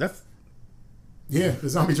 that's Yeah, the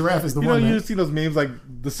zombie giraffe is the you know, one. you Man. see those memes like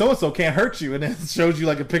the so-and-so can't hurt you, and then it shows you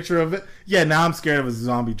like a picture of it. Yeah, now I'm scared of a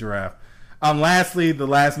zombie giraffe. Lastly, the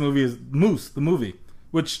last movie is Moose, the movie,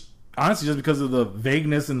 which honestly, just because of the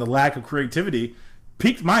vagueness and the lack of creativity,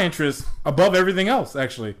 piqued my interest above everything else,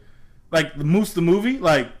 actually. Like, Moose, the movie,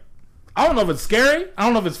 like, I don't know if it's scary. I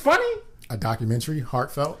don't know if it's funny. A documentary,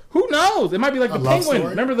 heartfelt. Who knows? It might be like A the love Penguin. story?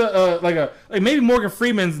 Remember the like maybe Morgan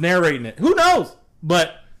Freeman's narrating it. Who knows?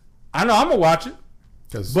 But I know I'm gonna watch it.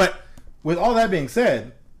 But with all that being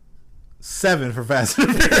said, 7 for Fast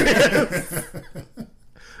and Furious.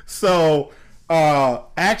 So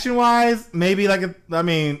action wise, maybe like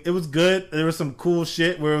it was good. There was some cool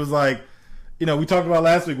shit where it was like, you know, we talked about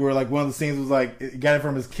last week where like one of the scenes was like he got it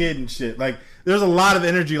from his kid and shit. Like there's a lot of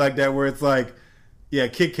energy like that where it's like, yeah,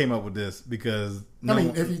 kid came up with this because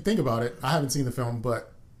if you think about it, I haven't seen the film,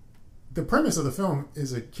 but the premise of the film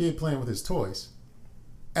is a kid playing with his toys.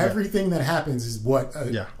 Everything that happens is what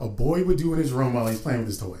a boy would do in his room while he's playing with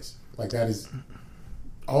his toys. Like that is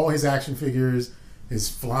all his action figures, his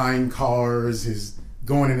flying cars, his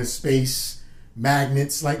going into space,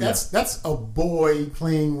 magnets. Like that's a boy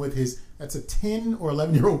playing with his. That's a 10 or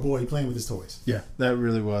 11-year-old boy playing with his toys. Yeah, that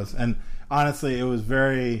really was. And honestly, it was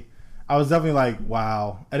very. I was definitely like,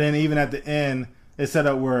 wow. And then even at the end, it set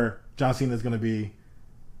up where John Cena is going to be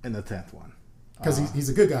in the 10th one. Because he's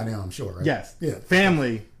a good guy now, I'm sure, right? Yes. Yeah.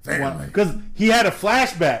 Family. Because he had a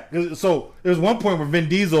flashback. So there's one point where Vin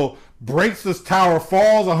Diesel breaks this tower,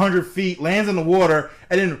 falls 100 feet, lands in the water,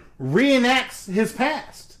 and then reenacts his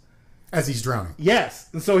past. As he's drowning. Yes.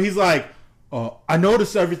 And so he's like, I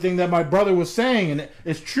noticed everything that my brother was saying, and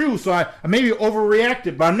it's true. So I maybe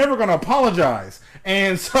overreacted, but I'm never going to apologize.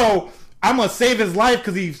 And so I'm going to save his life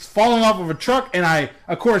because he's falling off of a truck, and I,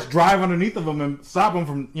 of course, drive underneath of him and stop him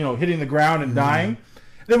from, hitting the ground and dying.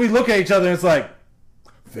 Then we look at each other, and it's like,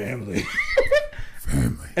 family.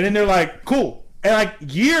 Family. And then they're like, cool. And like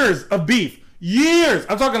years of beef. Years.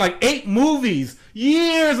 I'm talking like 8 movies.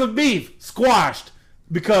 Years of beef squashed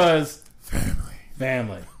because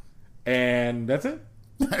family. And that's it.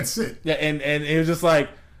 That's it. Yeah, and it was just like,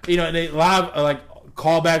 and a lot of like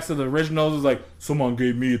callbacks to the originals. It was like, someone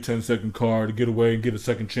gave me a 10-second car to get away and get a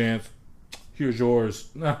second chance. Here's yours.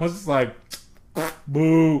 And I was just like,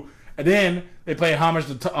 boo. And then they played homage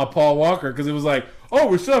to Paul Walker because it was like, oh,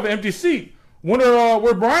 we still have an empty seat. Wonder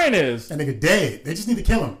where Brian is. That nigga dead. They just need to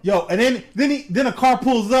kill him. Yo, and then a car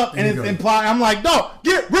pulls up and it's implied. I'm like, no,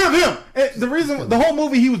 get rid of him. And the whole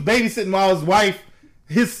movie he was babysitting while his wife,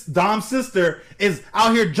 his Dom's sister, is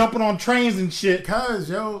out here jumping on trains and shit.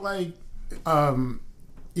 Cause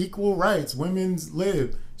equal rights, women's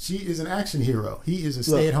live. She is an action hero. He is a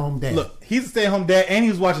stay-at-home dad. Look, he's a stay-at-home dad, and he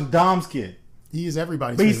was watching Dom's kid. He is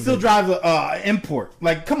everybody's. But he still drives a import.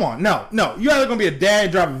 Like, come on, no. You're either gonna be a dad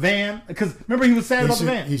and drive a van because remember he was sad about the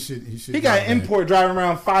van. He should. He got an import driving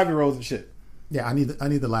around 5-year-olds and shit. Yeah, I need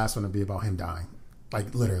the last one to be about him dying,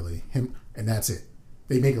 like literally him, and that's it.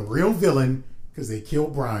 They make a real villain because they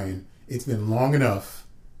killed Brian. It's been long enough.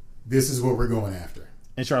 This is what we're going after.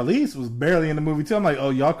 And Charlize was barely in the movie too. I'm like, oh,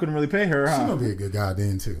 y'all couldn't really pay her, huh? She's gonna be a good guy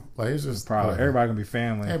then too. Like it's just probably everybody gonna be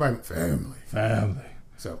family. Everybody family.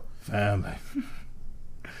 So family.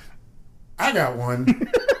 I got one.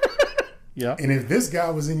 Yeah. And if this guy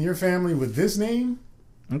was in your family with this name,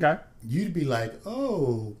 okay, you'd be like,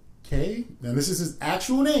 oh, okay. Now this is his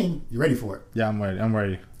actual name. You ready for it? Yeah, I'm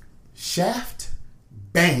ready. Shaft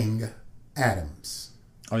Bang Adams.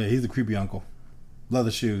 Oh yeah, he's the creepy uncle.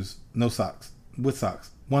 Leather shoes, no socks. With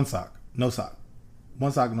socks. One sock, no sock.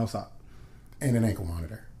 One sock, no sock. And an ankle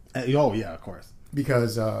monitor. Oh yeah, of course.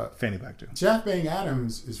 Because fanny pack too. Shaft Bang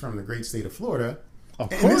Adams is from the great state of Florida. Of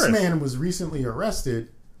course. And this man was recently arrested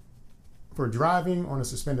for driving on a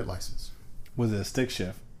suspended license. Was it a stick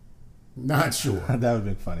shift? Not sure. That would have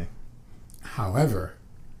been funny. However,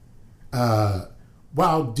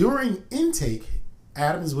 while during intake,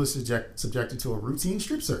 Adams was subjected to a routine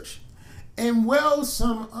strip search. And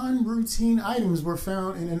some unroutine items were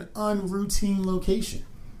found in an unroutine location.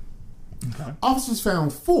 Okay. Officers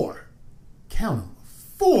found 4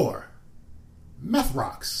 meth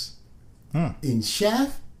rocks in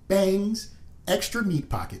Shaft Bang's extra meat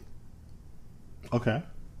pocket Okay.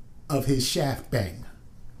 of his shaft bang.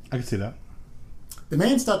 I can see that. The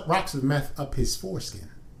man stuck rocks of meth up his foreskin.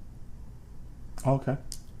 Okay.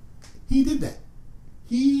 He did that.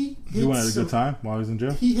 He Wanted a good time while he was in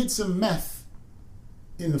jail? He hid some meth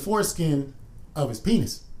in the foreskin of his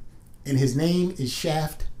penis, and his name is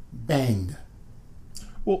Shaft Bang.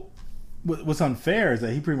 Well, what's unfair is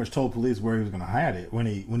that he pretty much told police where he was going to hide it when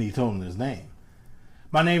he told them his name.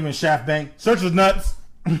 My name is Shaft Bang. Search his nuts.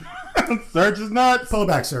 Search his nuts. Pull it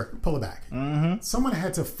back, sir. Pull it back. Mm-hmm. Someone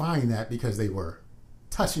had to find that because they were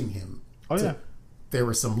touching him. Oh, yeah. There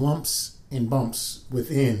were some lumps and bumps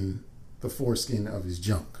within the foreskin of his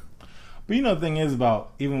junk. But you know the thing is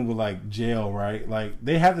about, even with like jail, right? Like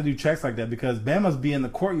they have to do checks like that because Bama's be in the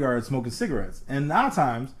courtyard smoking cigarettes. And a lot of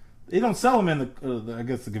times they don't sell them in the I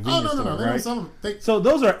guess the convenience store, They right? don't sell them. So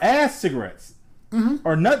those are ass cigarettes.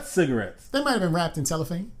 Or nut cigarettes. They might have been wrapped in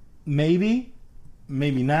cellophane. Maybe.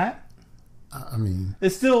 Maybe not. I mean, They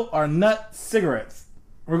still are nut cigarettes.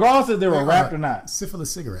 Regardless if they were wrapped or not.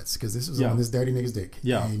 Syphilis cigarettes, because this was Yeah. on this dirty nigga's dick.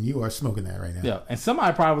 Yeah. And you are smoking that right now. Yeah. And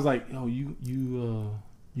somebody probably was like, yo,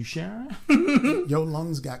 you sharing? Your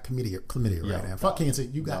lungs got chlamydia Yeah. right now. Fuck cancer,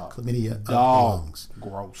 you got chlamydia of the Dog. lungs.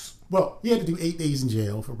 Gross. Well, he had to do 8 days in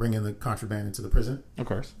jail for bringing the contraband into the prison. Of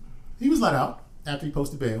course. He was let out after he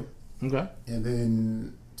posted bail. Okay. And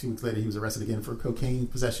then 2 weeks later, he was arrested again for cocaine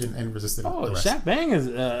possession and resisted arrest. Shaq Bang is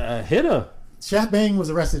a hitter. Shaft Bang was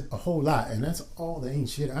arrested a whole lot, and that's all the ain't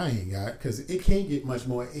shit I ain't got, because it can't get much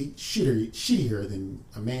more shittier than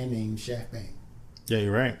a man named Shaft Bang. Yeah,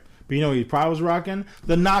 you're right. But you know what he probably was rocking?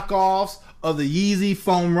 The knockoffs of the Yeezy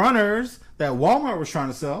foam runners that Walmart was trying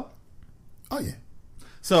to sell. Oh, yeah.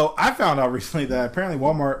 So I found out recently that apparently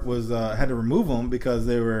Walmart was had to remove them because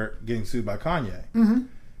they were getting sued by Kanye. Mm-hmm.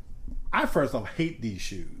 I first off hate these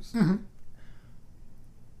shoes. Mm-hmm.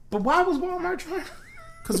 But why was Walmart trying?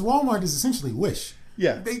 Because Walmart is essentially Wish.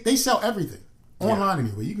 Yeah. They sell everything online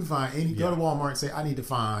anyway. You can find go to Walmart and say, I need to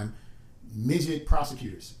find midget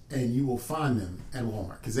prosecutors, and you will find them at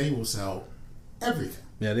Walmart because they will sell everything.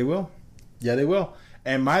 Yeah, they will. Yeah, they will.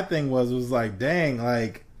 And my thing was like, dang,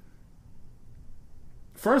 like,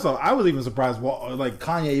 first off, I was even surprised, like,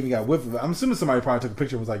 Kanye even got whiff of it. I'm assuming somebody probably took a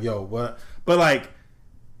picture and was like, yo, what? But, like,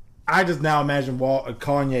 I just now imagine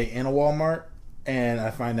Kanye in a Walmart, and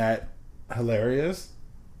I find that hilarious.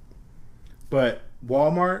 But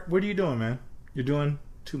Walmart, what are you doing, man? You're doing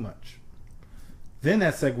too much. Then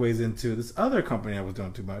that segues into this other company that was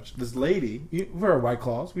doing too much. This lady, for White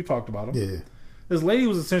Claws, we talked about them. Yeah. This lady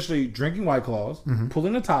was essentially drinking White Claws,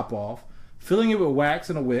 pulling the top off, filling it with wax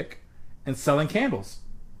and a wick, and selling candles.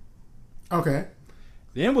 Okay.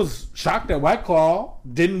 Then was shocked that White Claw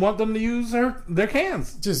didn't want them to use their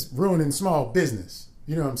cans. Just ruining small business.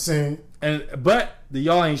 You know what I'm saying? But the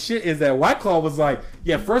y'all ain't shit is that White Claw was like,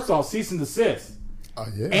 yeah, first off, cease and desist. Oh,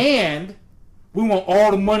 yeah. And we want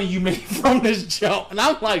all the money you made from this jump. And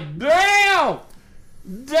I'm like, damn.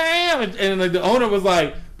 And like, the owner was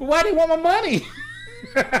like, but why do you want my money?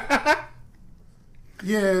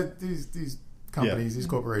 Yeah, these companies, these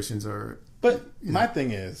corporations are But my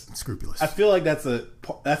thing is, scrupulous. I feel like that's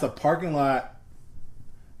a parking lot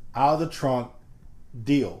out of the trunk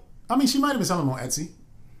deal. I mean, she might have been selling them on Etsy.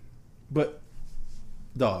 But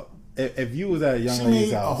dog, if you was at a young She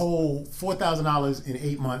lady's made house, a whole $4,000 in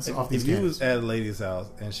 8 months off these if you candles. was at a lady's house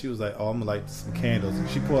and she was like, "Oh, I'm gonna light some candles," and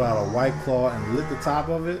she pulled out a White Claw and lit the top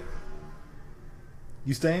of it,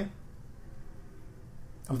 you staying?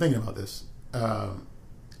 I'm thinking about this.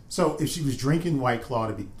 So if she was drinking White Claw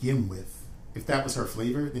to begin with, if that was her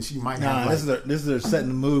flavor, then she might have. Nah, this is her setting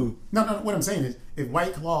the mood. No. What I'm saying is, if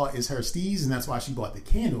White Claw is her steez and that's why she bought the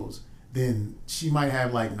candles, then she might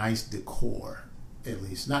have like nice decor, at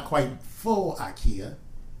least. Not quite full IKEA.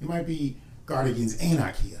 It might be Cardigans and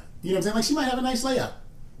IKEA. You know what I'm saying? Like she might have a nice layout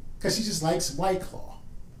because she just likes White Claw,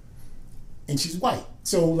 and she's white.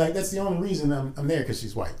 So like that's the only reason I'm there, because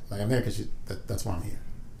she's white. Like I'm there because that's why I'm here.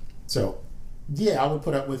 So yeah, I would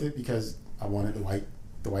put up with it because I wanted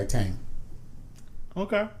the white tang.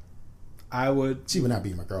 Okay, I would. She would not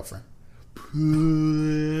be my girlfriend.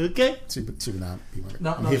 Okay. She would not be my girlfriend.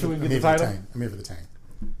 No, I'm here should we for- get I'm the here for title? tang. I'm here for the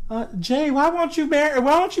tang. Jay, why won't you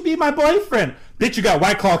be my boyfriend? Bitch, you got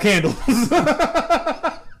White Claw candles.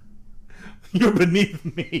 You're beneath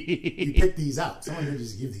You me. picked these out. Someone didn't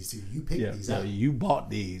just give these to you. You picked these out. You bought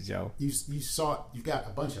these, yo. You saw. You've got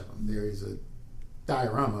a bunch of them. There is a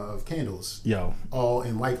diorama of candles, Yo, all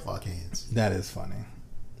in White Claw cans. that is funny.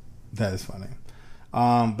 That is funny.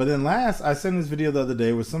 But then last, I sent this video the other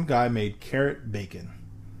day where some guy made carrot bacon.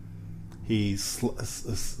 He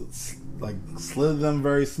like slithered them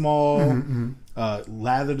very small,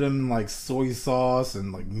 lathered them like soy sauce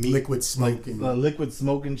and like meat, liquid smoke, liquid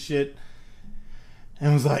smoke and shit,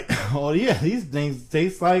 and was like, "Oh yeah, these things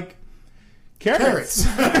taste like carrots."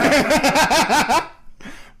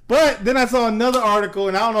 But then I saw another article,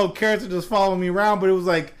 and I don't know if carrots are just following me around, but it was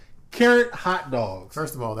like carrot hot dogs.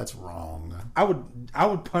 First of all, that's wrong. I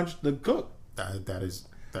would punch the cook. That is.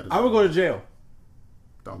 I would go to jail.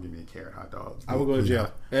 Don't give me a carrot hot dog. I would go to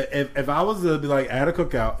jail. If I was to be like at a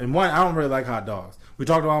cookout, and one, I don't really like hot dogs. We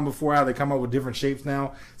talked about them before, how they come up with different shapes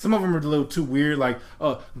now. Some of them are a little too weird, like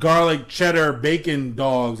garlic, cheddar, bacon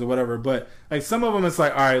dogs or whatever. But like some of them, it's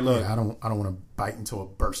like, all right, look. Yeah, I don't want to bite into a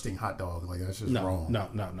bursting hot dog. Like that's just wrong. No.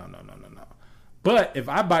 But if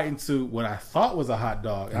I bite into what I thought was a hot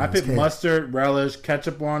dog, and I put mustard, relish,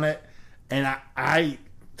 ketchup on it, and I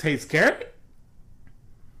taste carrot,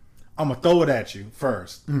 I'm gonna throw it at you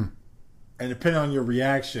first, and depending on your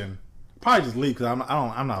reaction, probably just leave because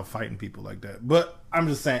I'm not fighting people like that. But I'm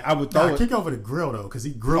just saying I would throw it. Kick over the grill though, because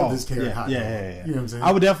he grilled his carrot hot dog. Yeah. You know what I'm saying?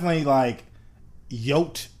 I would definitely like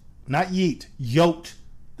yoked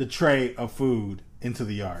the tray of food into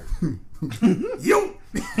the yard. Yoke.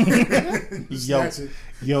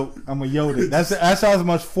 Yoke. I'm gonna yoke it. That's as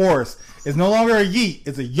much force. It's no longer a yeet.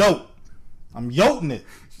 It's a yoke. I'm yoking it.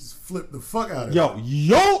 Just flip the fuck out of it.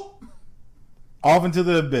 Yoke off into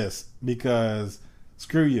the abyss because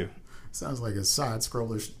screw you. Sounds like a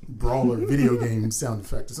side-scroller brawler video game sound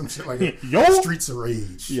effect or some shit like that. Streets of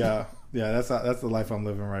Rage. Yeah. That's the life I'm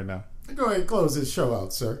living right now. Go ahead and close this show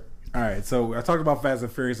out, sir. All right, so I talked about Fast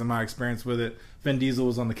and Furious and my experience with it. Vin Diesel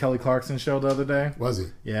was on the Kelly Clarkson show the other day. Was he?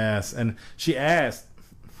 Yes, and she asked,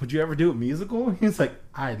 would you ever do a musical? He's like,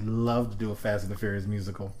 I'd love to do a Fast and the Furious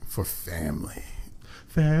musical. For family.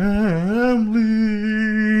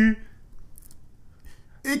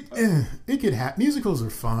 It could happen. Musicals are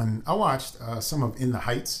fun. I watched some of In the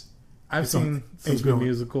Heights. I've seen some good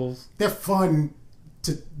musicals. They're fun.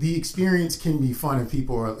 The experience can be fun if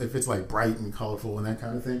it's like bright and colorful and that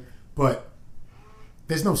kind of thing. But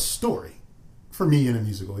there's no story for me in a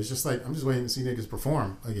musical. It's just like I'm just waiting to see niggas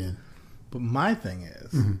perform again. But my thing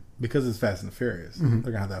is, because it's Fast and the Furious, they're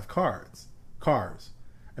gonna have to have cars,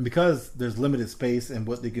 and because there's limited space and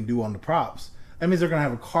what they can do on the props, that means they're gonna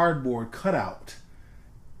have a cardboard cutout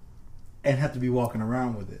and have to be walking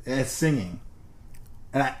around with it and singing.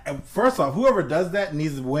 And first off, whoever does that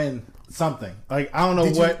needs to win something. Like I don't know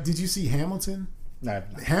Did you see Hamilton? No,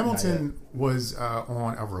 Hamilton was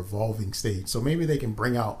on a revolving stage, so maybe they can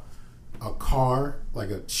bring out a car,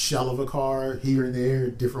 like a shell of a car here and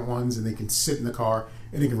there, different ones, and they can sit in the car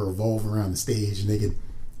and they can revolve around the stage, and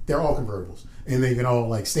they're all convertibles, and they can all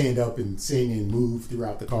like stand up and sing and move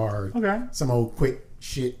throughout the car. Okay, some old quick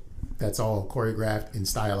shit that's all choreographed and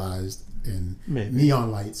stylized and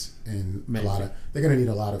neon lights and they're gonna need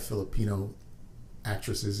a lot of Filipino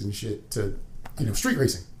actresses and shit to street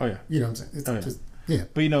racing. Oh yeah, you know what I'm saying?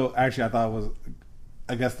 But actually I thought it was,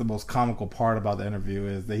 I guess the most comical part about the interview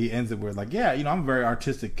is that he ends it with like, I'm a very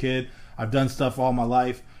artistic kid. I've done stuff all my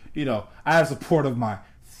life. I have support of my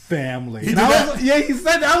family. He said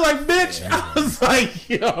that. I was like, bitch. Yeah. I was like,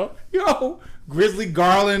 yo, Grizzly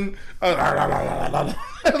Garland.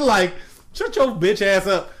 Like, shut your bitch ass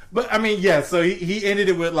up. But I mean, so he ended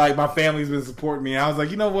it with like, my family's been supporting me. And I was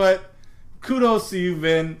like, you know what? Kudos to you,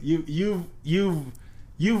 Vin. You've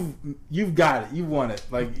got it. You won it.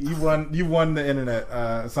 Like you won the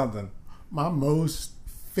internet. Something. My most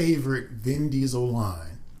favorite Vin Diesel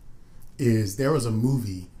line is there was a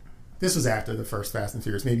movie. This was after the first Fast and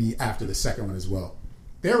Furious, maybe after the second one as well.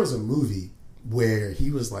 There was a movie where he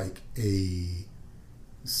was like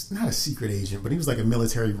not a secret agent, but he was like a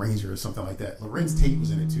military ranger or something like that. Lorenz Tate was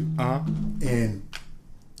in it too. And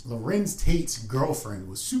Lorenz Tate's girlfriend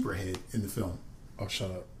was Superhead in the film. Oh,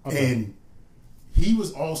 shut up. Okay. And he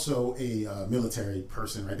was also a military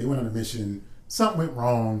person, right? They went on a mission. Something went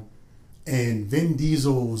wrong. And Vin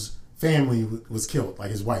Diesel's family was killed, like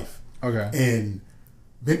his wife. Okay. And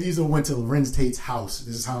Vin Diesel went to Lorenz Tate's house.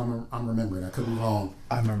 This is how I'm remembering. I could be wrong.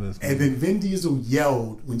 I remember this movie. And then Vin Diesel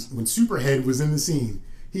yelled, when Superhead was in the scene,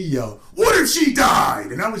 he yelled, "What if she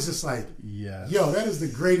died?" And I was just like, yes. Yo, that is the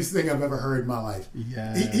greatest thing I've ever heard in my life.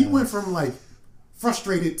 Yeah. He went from like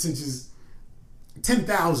frustrated to just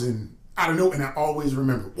 10,000 I don't know, and I always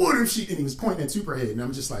remember, what if she, and he was pointing at Superhead, and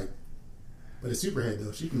I'm just like, but it's Superhead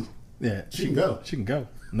though, she can go. She can go.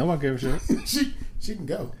 No one gave a shit. she can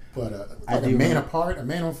go. But like a man apart, a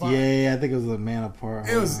man on fire. Yeah, I think it was a man apart.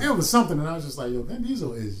 It was something, and I was just like, yo, Vin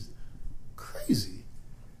Diesel is crazy.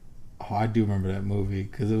 Oh, I do remember that movie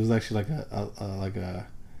because it was actually like a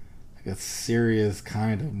a serious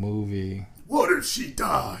kind of movie. What if she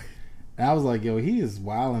died? And I was like, yo, he is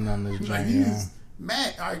wilding on this Like, joint. he's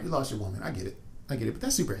mad. All right, you lost your woman. I get it. But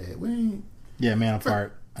that's Superhead. We ain't... Yeah, man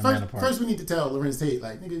apart. First, we need to tell Lorenz Tate,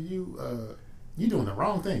 like, nigga, you doing the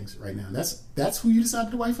wrong things right now. That's who you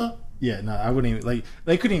decided to wife up? Yeah, no, I wouldn't even, like,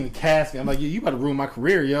 they couldn't even cast me. I'm like, you about to ruin my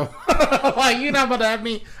career, yo. Like, you're not about to have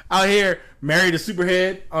me out here married to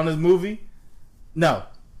Superhead on this movie. No.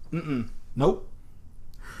 Nope.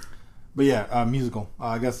 But yeah, musical.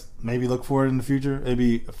 I guess maybe look for it in the future. It'd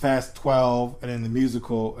be Fast 12, and then the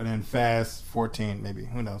musical, and then Fast 14, maybe.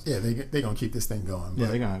 Who knows? Yeah, they're going to keep this thing going. Yeah,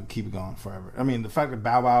 they're going to keep it going forever. I mean, the fact that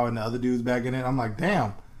Bow Wow and the other dudes back in it, I'm like,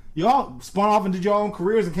 damn. Y'all spun off and did your own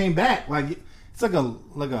careers and came back. Like, it's like a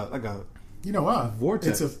you know what?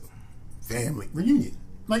 vortex. It's a family reunion.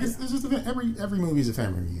 Like, it's just every movie is a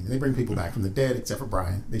family reunion. They bring people back from the dead, except for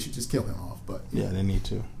Brian. They should just kill him off. But yeah, they need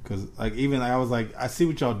to, because like even I was like, I see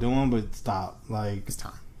what y'all doing, but stop. Like, it's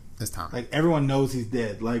time. Like, everyone knows he's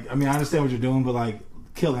dead. Like, I mean, I understand what you're doing, but like,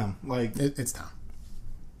 kill him. Like, it's time.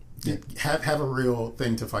 Yeah. Have a real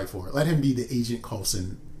thing to fight for. Let him be the Agent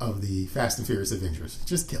Coulson of the Fast and Furious Avengers.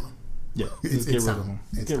 Just kill him. Yeah, it's get rid time. of him.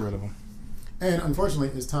 It's get time. rid of him. And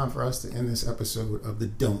unfortunately, it's time for us to end this episode of the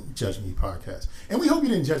Don't Judge Me podcast. And we hope you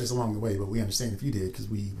didn't judge us along the way, but we understand if you did, because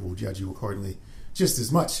we will judge you accordingly just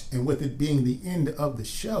as much. And with it being the end of the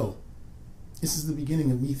show, this is the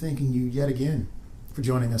beginning of me thanking you yet again for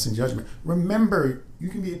joining us in judgment. Remember, you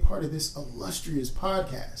can be a part of this illustrious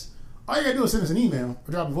podcast. All you got to do is send us an email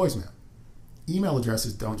or drop a voicemail. Email address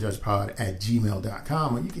is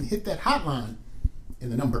don'tjudgepod@gmail.com, or you can hit that hotline,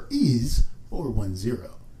 and the number is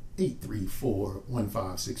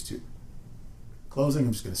 410-834-1562. Closing,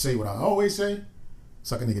 I'm just going to say what I always say.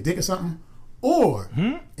 Suck a nigga dick or something. Or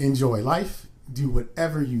enjoy life. Do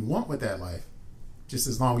whatever you want with that life. Just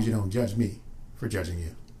as long as you don't judge me for judging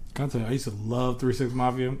you. Can I tell you, I used to love 3-6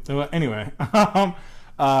 Mafia. Anyway,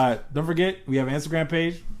 don't forget, we have an Instagram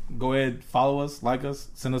page. Go ahead, follow us, like us,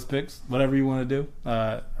 send us pics, whatever you want to do.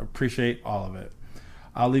 Appreciate all of it.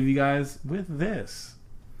 I'll leave you guys with this.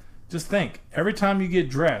 Just think, every time you get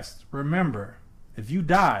dressed, remember, if you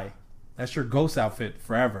die, that's your ghost outfit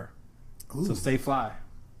forever. Ooh. So stay fly.